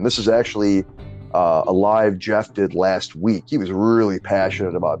deal, and this is actually a live Jeff did last week. He was really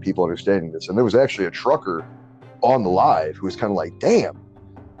passionate about people understanding this, and there was actually a trucker on the live who was kind of like, "Damn."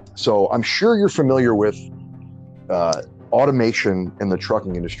 So I'm sure you're familiar with automation in the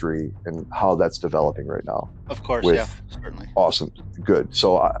trucking industry and how that's developing right now. Of course, yeah, certainly. Awesome, good.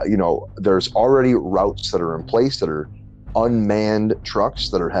 So there's already routes that are in place that are unmanned trucks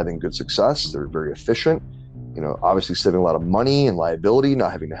that are having good success. They're very efficient. Obviously saving a lot of money and liability,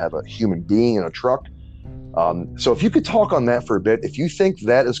 not having to have a human being in a truck. So if you could talk on that for a bit, if you think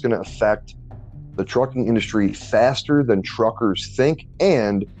that is going to affect the trucking industry faster than truckers think,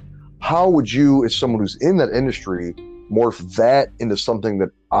 and how would you, as someone who's in that industry, morph that into something that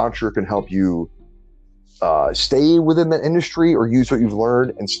Entre can help you stay within that industry or use what you've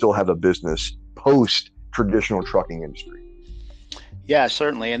learned and still have a business post traditional trucking industry? Yeah,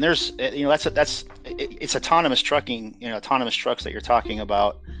 certainly. And there's, it's autonomous trucking, autonomous trucks that you're talking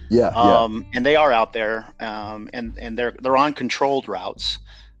about. Yeah. And they are out there, and they're on controlled routes.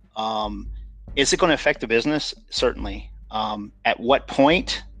 Is it going to affect the business? Certainly. At what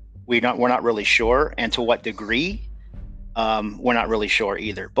point? We're not really sure, and to what degree? We're not really sure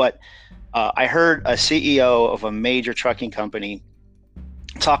either. But I heard a CEO of a major trucking company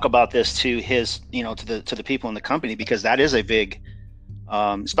talk about this to his, to the people in the company, because that is a big,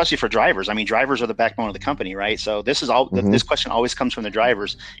 especially for drivers. I mean, drivers are the backbone of the company, right? So this is all. Mm-hmm. This question always comes from the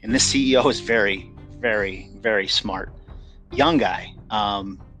drivers, and this CEO is very, very, very smart, young guy.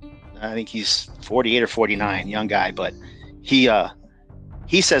 I think he's 48 or 49, young guy, but he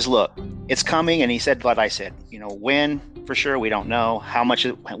says, look, it's coming. And he said what I said, when, for sure, we don't know. How much,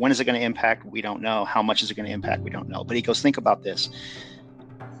 when is it going to impact? We don't know. How much is it going to impact? We don't know. But he goes, think about this.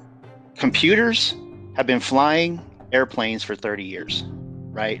 Computers have been flying airplanes for 30 years,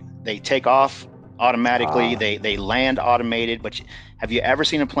 right? They take off automatically. They land automated. But have you ever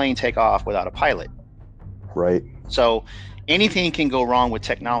seen a plane take off without a pilot? Right. So anything can go wrong with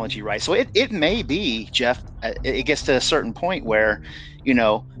technology, right? So it may be, Jeff, it gets to a certain point where,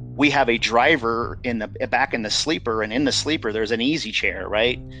 we have a driver back in the sleeper, and in the sleeper, there's an easy chair,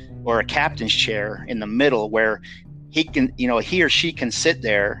 right? Or a captain's chair in the middle where he can, he or she can sit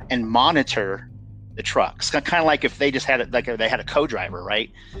there and monitor the truck. It's kind of like if they just had they had a co-driver, right?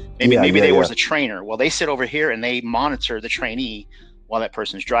 Maybe they was a trainer. Well, they sit over here and they monitor the trainee while that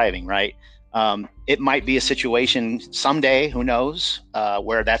person's driving, right? It might be a situation someday, who knows,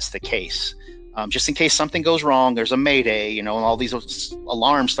 where that's the case. Just in case something goes wrong, there's a mayday, and all these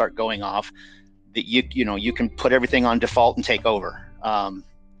alarms start going off, that you can put everything on default and take over.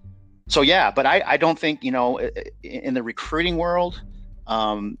 So yeah, but I don't think, in the recruiting world,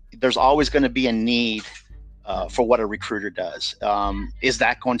 there's always going to be a need for what a recruiter does. Is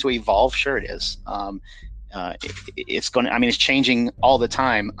that going to evolve? Sure it is. It's going to, it's changing all the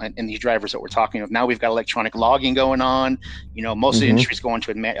time in these drivers that we're talking of. Now we've got electronic logging going on. Most of the industry is going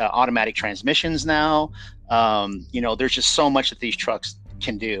to automatic transmissions now. There's just so much that these trucks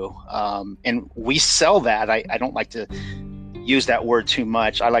can do. And we sell that. I don't like to use that word too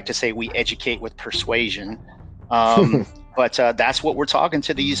much. I like to say we educate with persuasion. But that's what we're talking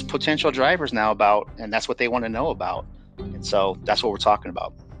to these potential drivers now about, and that's what they want to know about. And so that's what we're talking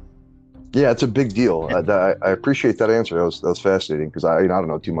about. Yeah, it's a big deal. I appreciate that answer. That was fascinating, because I don't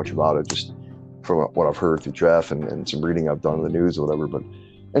know too much about it, just from what I've heard through Jeff and some reading I've done in the news or whatever. But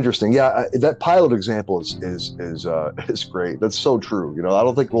interesting. Yeah, that pilot example is great. That's so true. I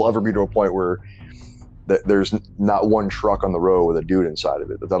don't think we'll ever be to a point where there's not one truck on the road with a dude inside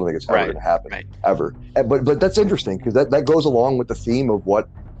of it. I don't think it's ever going to happen, ever. But that's interesting, because that goes along with the theme of what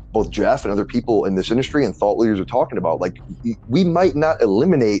both Jeff and other people in this industry and thought leaders are talking about. Like, we might not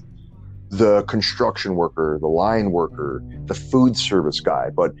eliminate the construction worker, the line worker, the food service guy,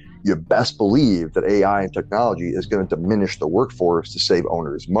 but you best believe that AI and technology is going to diminish the workforce to save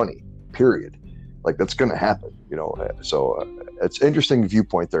owners money, period. Like, that's going to happen, so it's interesting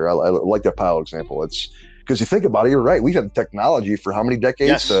viewpoint there. I like that pilot example. It's because you think about it, you're right. We've had technology for how many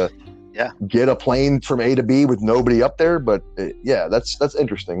decades to get a plane from A to B with nobody up there. But that's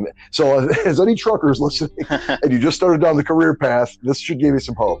interesting. So as any truckers listening and you just started down the career path, this should give you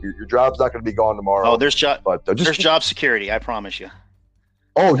some hope. Your job's not going to be gone tomorrow. Oh, there's job security. I promise you.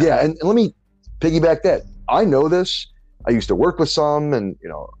 Oh yeah. And let me piggyback that. I know this. I used to work with some, and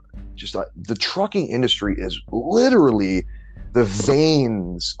just the trucking industry is literally the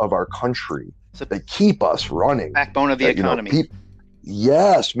veins of our country that keep us running. Backbone of the economy.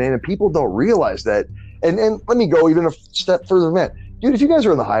 Yes, man, and people don't realize that. And let me go even a step further than that, dude. If you guys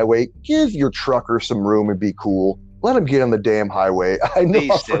are on the highway, give your trucker some room and be cool. Let them get on the damn highway. I know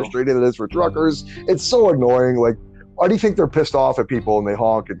how frustrating it is for truckers. It's so annoying. Like, why do you think they're pissed off at people and they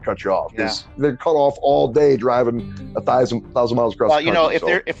honk and cut you off? Because they're cut off all day driving 1,000 miles across the country.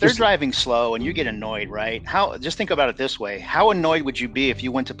 Well, if they're driving slow and you get annoyed, right? Just think about it this way. How annoyed would you be if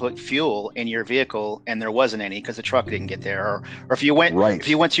you went to put fuel in your vehicle and there wasn't any because the truck didn't get there? Or if you went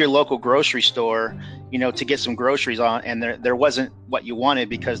to your local grocery store, to get some groceries on and there wasn't what you wanted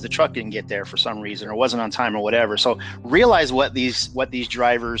because the truck didn't get there for some reason or wasn't on time or whatever. So realize what these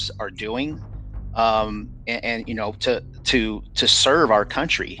drivers are doing. And to serve our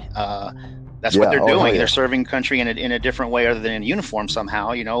country. That's what they're doing. They're serving country in a different way other than in uniform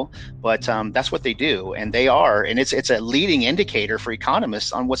somehow, but that's what they do. And it's a leading indicator for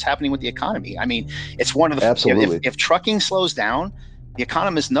economists on what's happening with the economy. I mean, it's one of the, absolutely. If trucking slows down, the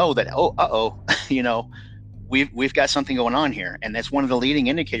economists know that, we've got something going on here, and that's one of the leading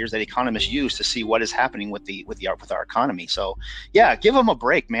indicators that economists use to see what is happening with our economy. So, yeah, give them a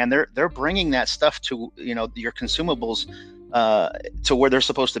break, man. They're bringing that stuff to your consumables to where they're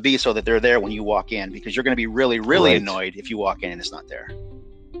supposed to be, so that they're there when you walk in. Because you're going to be really, really annoyed if you walk in and it's not there.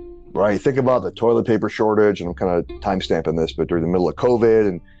 Right. Think about the toilet paper shortage, and I'm kind of time stamping this, but during the middle of COVID,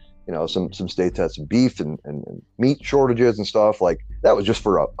 and some states had some beef and meat shortages and stuff. Like, that was just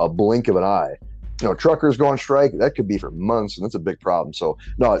for a blink of an eye. Truckers go on strike, that could be for months, and that's a big problem. So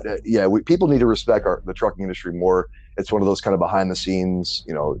no, people need to respect the trucking industry more. It's one of those kind of behind the scenes,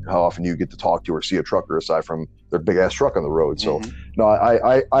 how often you get to talk to or see a trucker aside from their big ass truck on the road. So no,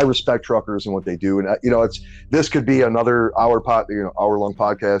 I respect truckers and what they do. And this could be another hour long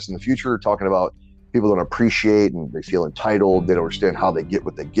podcast in the future, talking about people don't appreciate and they feel entitled. They don't understand how they get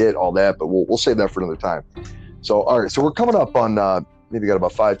what they get, all that, but we'll save that for another time. So, all right. So we're coming up on, maybe got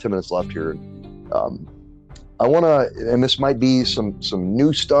about 5-10 minutes left here. I want to, and this might be some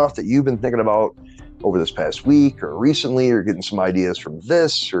new stuff that you've been thinking about over this past week or recently, or getting some ideas from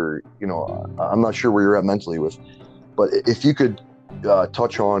this, or, I'm not sure where you're at mentally with, but if you could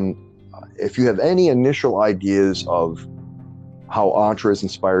touch on, if you have any initial ideas of how Entre has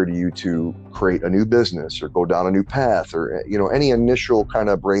inspired you to create a new business or go down a new path, or, any initial kind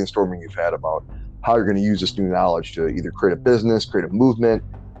of brainstorming you've had about how you're going to use this new knowledge to either create a business, create a movement,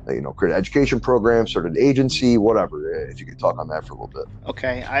 create an education program, start an agency, whatever. If you could talk on that for a little bit.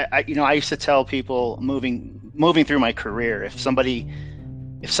 Okay. I used to tell people moving through my career, if somebody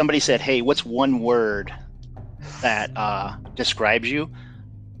said, "Hey, what's one word that describes you?"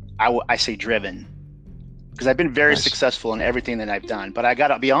 I say driven, because I've been very successful in everything that I've done. But I got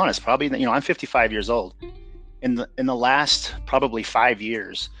to be honest, probably, I'm 55 years old. In the last probably 5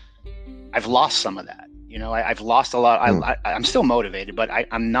 years, I've lost some of that. I've lost a lot. I'm still motivated, but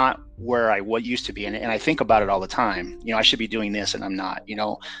I'm not where I used to be. And I think about it all the time. I should be doing this and I'm not,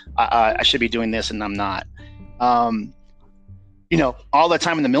 I should be doing this and I'm not. All the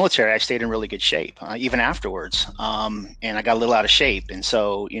time in the military, I stayed in really good shape, even afterwards. And I got a little out of shape. And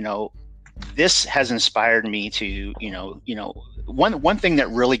so, this has inspired me to, one thing that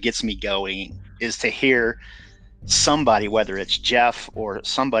really gets me going is to hear somebody, whether it's Jeff or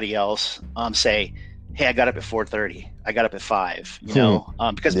somebody else, say, "Hey, I got up at 4:30. I got up at 5,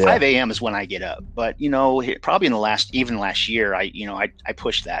 because 5 a.m. is when I get up. But, probably in last year, I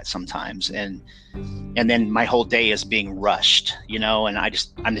pushed that sometimes. And then my whole day is being rushed, and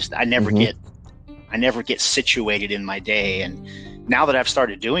I never get situated in my day. And now that I've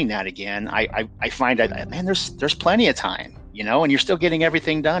started doing that again, I find that, man, there's plenty of time, and you're still getting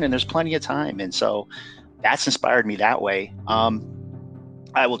everything done, and there's plenty of time. And so that's inspired me that way.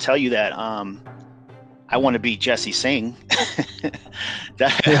 I will tell you that, I want to be Jesse Singh. His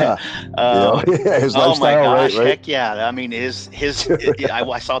oh my gosh, right? Heck yeah! I mean, I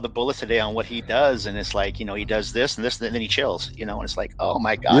saw the bullets today on what he does, and it's like, he does this and this, and then he chills, and it's like, oh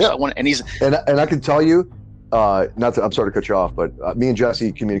my gosh, I want. And he's and I can tell you, I'm sorry to cut you off, but me and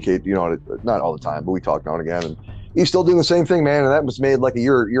Jesse communicate, not all the time, but we talk now and again, and he's still doing the same thing, man. And that was made like a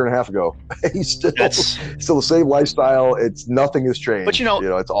year and a half ago. He's still the same lifestyle. Nothing has changed. But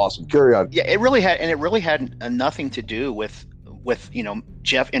it's awesome. Carry on. Yeah, it really had nothing to do with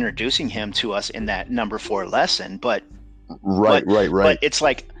Jeff introducing him to us in that number 4 lesson. But right. But it's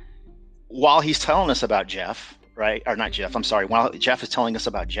like, while he's telling us about Jeff, right? Or not Jeff. I'm sorry. While Jeff is telling us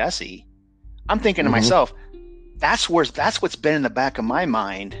about Jesse, I'm thinking to myself, that's what's been in the back of my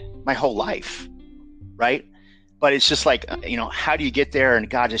mind my whole life, right? But it's just like, how do you get there? And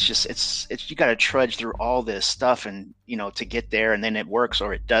God, it's you got to trudge through all this stuff and, to get there, and then it works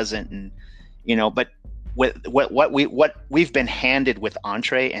or it doesn't. And, but with what we've been handed with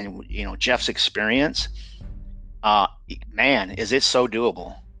Entre and, you know, Jeff's experience, man, is it so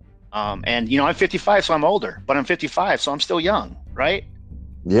doable. And, you know, I'm 55, so I'm older, but I'm 55, so I'm still young, right?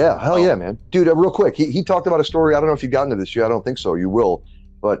 Yeah, hell yeah, man. Dude, real quick, he talked about a story. I don't know if you've gotten to this yet. I don't think so. You will.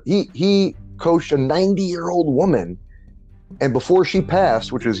 But he coached a 90-year-old woman, and before she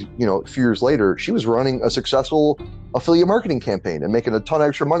passed, which was, you know, a few years later, she was running a successful affiliate marketing campaign and making a ton of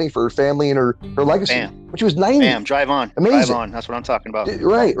extra money for her family and her legacy. Bam. When she was 90. Bam, drive on. Amazing. Drive on. That's what I'm talking about.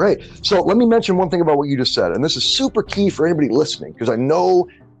 Right, right. So let me mention one thing about what you just said, and this is super key for anybody listening, because I know,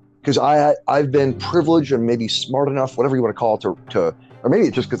 because I've been privileged and maybe smart enough, whatever you want to call it, to or maybe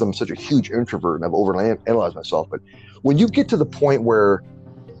it's just because I'm such a huge introvert and I've overanalyzed myself. But when you get to the point where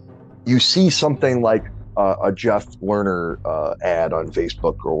you see something like a Jeff Lerner ad on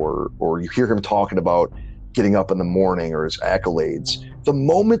Facebook, or you hear him talking about getting up in the morning or his accolades, the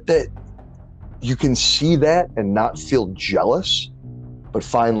moment that you can see that and not feel jealous, but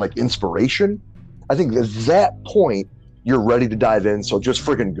find like inspiration, I think at that point you're ready to dive in. So just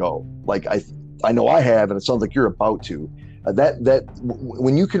freaking go. Like I know I have, and it sounds like you're about to.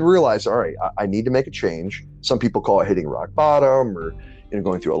 When you can realize, all right, I need to make a change. Some people call it hitting rock bottom, or, you know,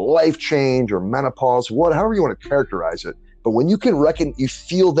 going through a life change or menopause, however you want to characterize it. But when you can you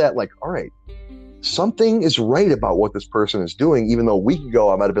feel that, like, all right, something is right about what this person is doing, even though a week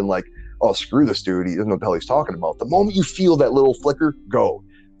ago I might have been like, oh, screw this dude, he doesn't know what the hell he's talking about. The moment you feel that little flicker, go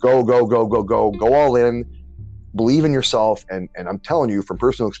all in, believe in yourself. And I'm telling you from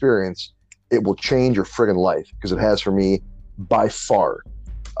personal experience, it will change your friggin' life, because it has for me by far.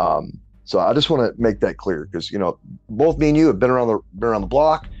 So I just want to make that clear, because, you know, both me and you have been around the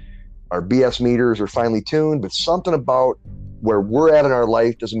block. Our BS meters are finely tuned, but something about where we're at in our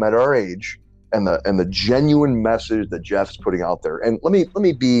life, doesn't matter our age, and the genuine message that Jeff's putting out there. And let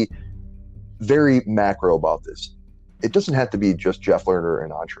me be very macro about this. It doesn't have to be just Jeff Lerner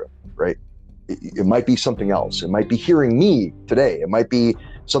and Entre, right? It might be something else. It might be hearing me today. It might be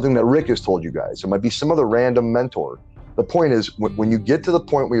something that Rick has told you guys. It might be some other random mentor. The point is, when you get to the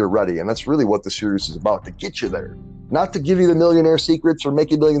point where you're ready, and that's really what the series is about, to get you there, not to give you the millionaire secrets or make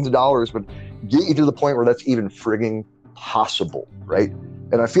you millions of dollars, but get you to the point where that's even frigging possible, right?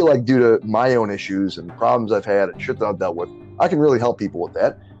 And I feel like, due to my own issues and problems I've had and shit that I've dealt with, I can really help people with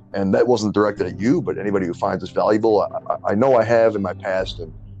that. And that wasn't directed at you, but anybody who finds this valuable. I know I have in my past,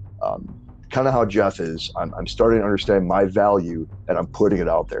 and kind of how Jeff is, I'm starting to understand my value, and I'm putting it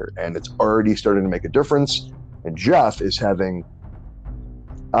out there, and it's already starting to make a difference. And Jeff is having,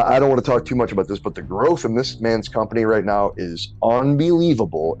 I don't want to talk too much about this, but the growth in this man's company right now is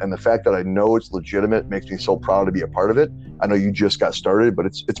unbelievable. And the fact that I know it's legitimate makes me so proud to be a part of it. I know you just got started, but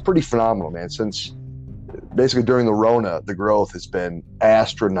it's pretty phenomenal, man. Since basically during the Rona, the growth has been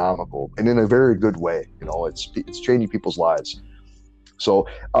astronomical, and in a very good way. You know, it's changing people's lives. So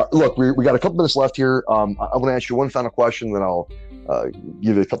look, we got a couple minutes left here. I'm going to ask you one final question, then I'll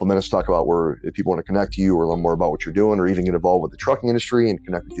give you a couple minutes to talk about where, if people want to connect to you or learn more about what you're doing, or even get involved with the trucking industry and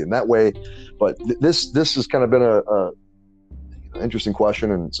connect with you in that way. But this has kind of been a interesting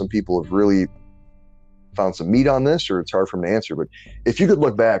question, and some people have really found some meat on this, or it's hard for them to answer. But if you could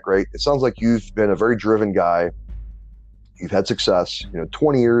look back, right, it sounds like you've been a very driven guy. You've had success. You know,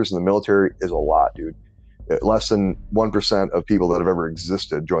 20 years in the military is a lot, dude. Less than 1% of people that have ever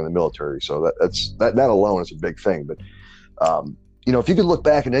existed join the military. So that alone is a big thing. But you know, if you could look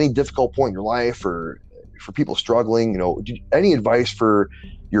back at any difficult point in your life, or for people struggling, you know, any advice for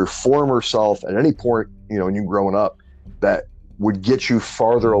your former self at any point, you know, when you growing up, that would get you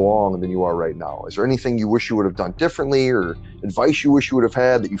farther along than you are right now? Is there anything you wish you would have done differently, or advice you wish you would have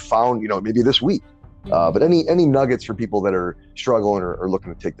had that you found, you know, maybe this week? But any nuggets for people that are struggling or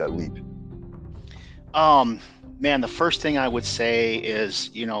looking to take that leap? Man, the first thing I would say is,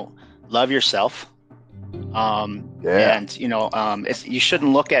 you know, love yourself. And, you know, you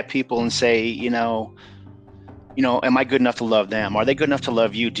shouldn't look at people and say, you know, am I good enough to love them? Are they good enough to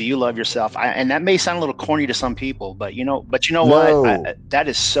love you? Do you love yourself? And that may sound a little corny to some people, but you know what? That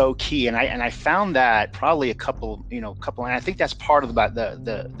is so key. And I found that probably a couple, and I think that's part of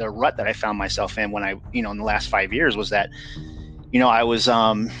the rut that I found myself in when in the last 5 years, was that, I was,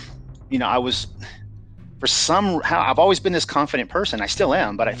 I've always been this confident person. I still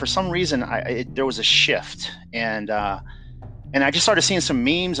am, but for some reason, there was a shift, and I just started seeing some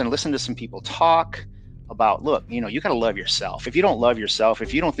memes and listening to some people talk about, look, you got to love yourself. If you don't love yourself,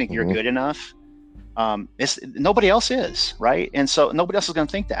 if you don't think you're good enough, nobody else is, right? And so nobody else is going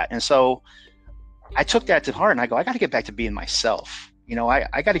to think that. And so I took that to heart, and I go, I got to get back to being myself.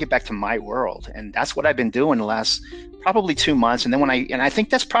 I got to get back to my world. And that's what I've been doing the last probably 2 months. And then I think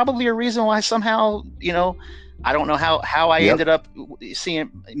that's probably a reason why somehow, I don't know how I ended up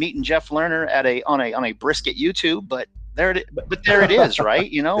meeting Jeff Lerner on a brisket YouTube, but there it is,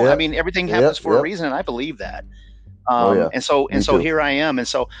 right? Yep. I mean, everything happens for a reason, and I believe that. And so here I am. And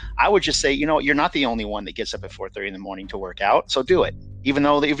so I would just say, you're not the only one that gets up at 4:30 in the morning to work out. So do it, even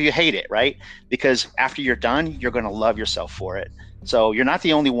though if you hate it, right? Because after you're done, you're going to love yourself for it. So you're not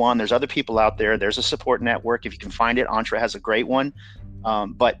the only one. There's other people out there. There's a support network. If you can find it, Entre has a great one.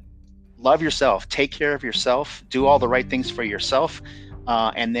 But love yourself, take care of yourself, do all the right things for yourself.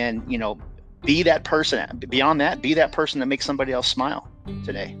 And then, be that person. Beyond that, be that person that makes somebody else smile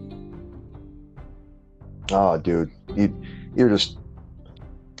today. Oh, dude, you're just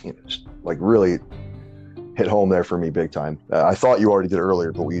like really hit home there for me big time. I thought you already did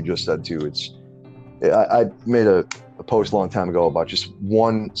earlier, but what you just said too, I made a post a long time ago about just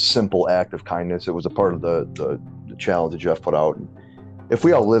one simple act of kindness. It was a part of the challenge that Jeff put out. And if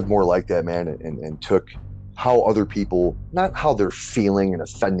we all lived more like that, man, and took how other people, not how they're feeling and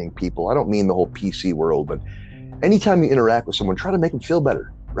offending people. I don't mean the whole PC world, but anytime you interact with someone, try to make them feel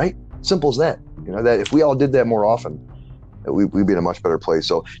better, right? Simple as that. That if we all did that more often, we'd be in a much better place.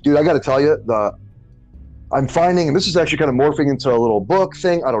 So, dude, I got to tell you, I'm finding, and this is actually kind of morphing into a little book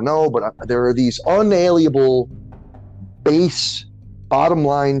thing. I don't know, but there are these unalienable bottom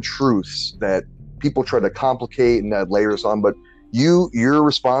line truths that people try to complicate and add layers on. But your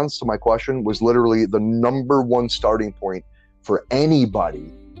response to my question was literally the number one starting point for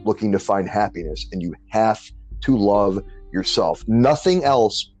anybody looking to find happiness. And you have to love yourself. Nothing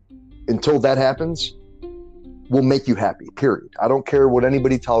else until that happens will make you happy, period. I don't care what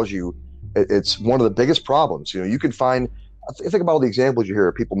anybody tells you. It's one of the biggest problems. You can find, think about all the examples you hear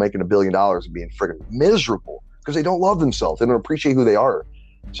of people making $1 billion and being friggin' miserable because they don't love themselves. They don't appreciate who they are.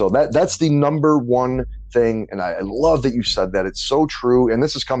 So that's the number one thing. And I love that you said that. It's so true. And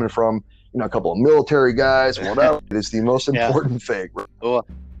this is coming from, a couple of military guys and whatever. It is the most important thing. Cool.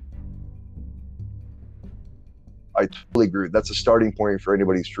 I totally agree. That's a starting point for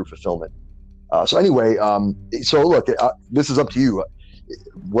anybody's true fulfillment. So anyway, so look, this is up to you.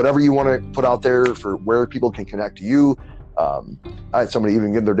 Whatever you want to put out there for where people can connect to you. I had somebody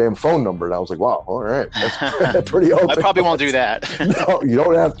even give their damn phone number, and I was like, wow, all right, that's pretty open. I probably won't do that. No, you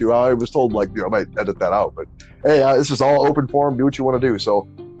don't have to. I was told, I might edit that out, but hey, this is all open forum. Do what you want to do. So,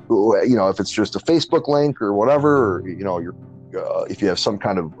 if it's just a Facebook link or whatever, or, if you have some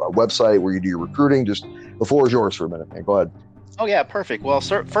kind of website where you do your recruiting, just the floor is yours for a minute, man. Go ahead. Oh yeah, perfect. Well,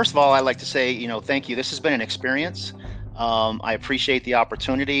 sir, first of all, I'd like to say, thank you. This has been an experience. I appreciate the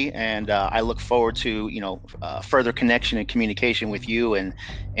opportunity, and I look forward to further connection and communication with you, and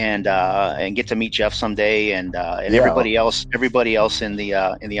get to meet Jeff someday, and everybody else in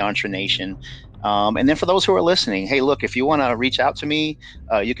the Entre Nation. And then for those who are listening, hey, look, if you want to reach out to me,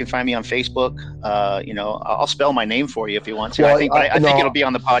 you can find me on Facebook. I'll spell my name for you if you want to. Well, I think it'll be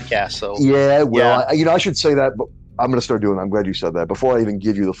on the podcast. So yeah, it will. I should say that, but I'm going to start doing that. I'm glad you said that. Before I even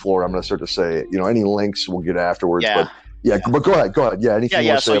give you the floor, I'm going to start to say, any links we'll get afterwards. Yeah. But go ahead. Yeah. Anything you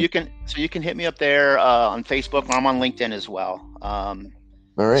want to say? So you can hit me up there on Facebook. I'm on LinkedIn as well. All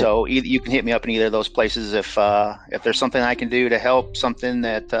right. So you can hit me up in either of those places if there's something I can do to help, something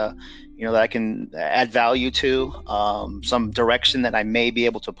that that I can add value to, some direction that I may be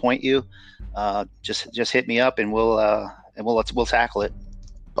able to point you. Just hit me up and we'll tackle it.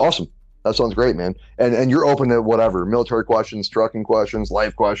 Awesome. That sounds great, man. And you're open to whatever, military questions, trucking questions,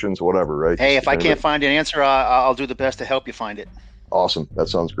 life questions, whatever, right? Hey, if I can't find an answer, I'll do the best to help you find it. Awesome. That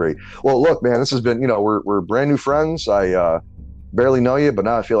sounds great. Well, look, man, this has been, we're brand new friends. I barely know you, but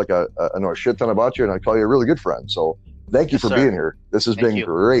now I feel like I know a shit ton about you, and I call you a really good friend. So thank you for being here. This has been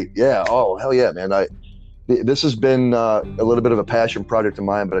great. Yeah. Oh, hell yeah, man. This has been a little bit of a passion project of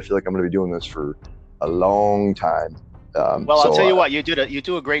mine, but I feel like I'm going to be doing this for a long time. I'll tell you what, you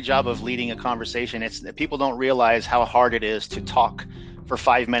do a great job of leading a conversation. People don't realize how hard it is to talk for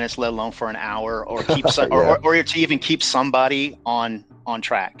 5 minutes, let alone for an hour, or keep or to even keep somebody on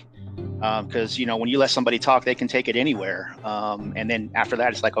track. Because when you let somebody talk, they can take it anywhere. And then after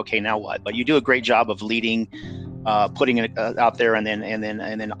that, it's like, okay, now what? But you do a great job of leading, putting it out there, and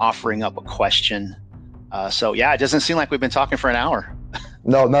then offering up a question. So yeah, it doesn't seem like we've been talking for an hour.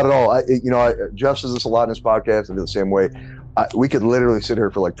 No, not at all. Jeff says this a lot in his podcast. I do the same way. We could literally sit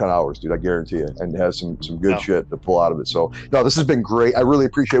here for like 10 hours, dude. I guarantee you, and have some good shit to pull out of it. So no, this has been great. I really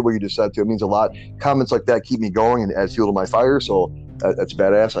appreciate what you just said too. It means a lot. Comments like that keep me going and add fuel to my fire. So that's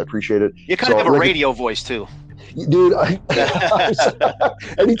badass. I appreciate it. You kind of have a radio voice too. Dude,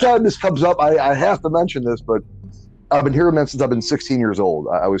 anytime this comes up, I have to mention this, but I've been hearing that since I've been 16 years old.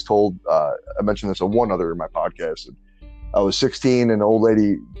 I was told, I mentioned this on one other in my podcast. And I was 16 and an old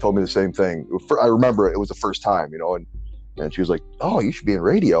lady told me the same thing. I remember it was the first time, and she was like, oh, you should be in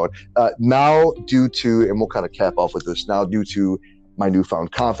radio. And now due to, and we'll kind of cap off with this, now due to my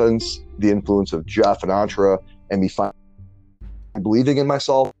newfound confidence, the influence of Jeff and Antra, and me believing in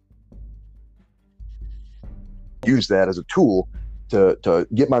myself, use that as a tool to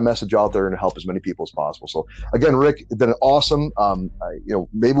get my message out there and help as many people as possible. So again, Rick, it's been awesome.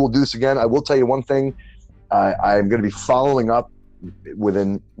 Maybe we'll do this again. I will tell you one thing. I'm going to be following up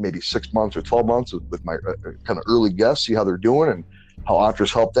within maybe 6 months or 12 months with my kind of early guests, see how they're doing and how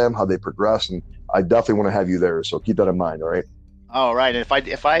Antra's helped them, how they progress. And I definitely want to have you there. So keep that in mind. All right. All right. And if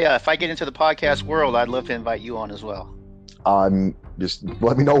I get into the podcast world, I'd love to invite you on as well. Just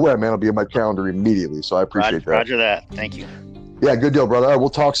let me know when, man. I'll be in my calendar immediately. So I appreciate that. Roger that. Thank you. Yeah, good deal, brother. We'll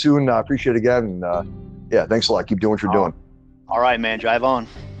talk soon. I appreciate it again. And yeah, thanks a lot. Keep doing what you're doing. All right, man. Drive on.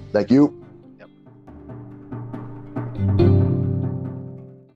 Thank you.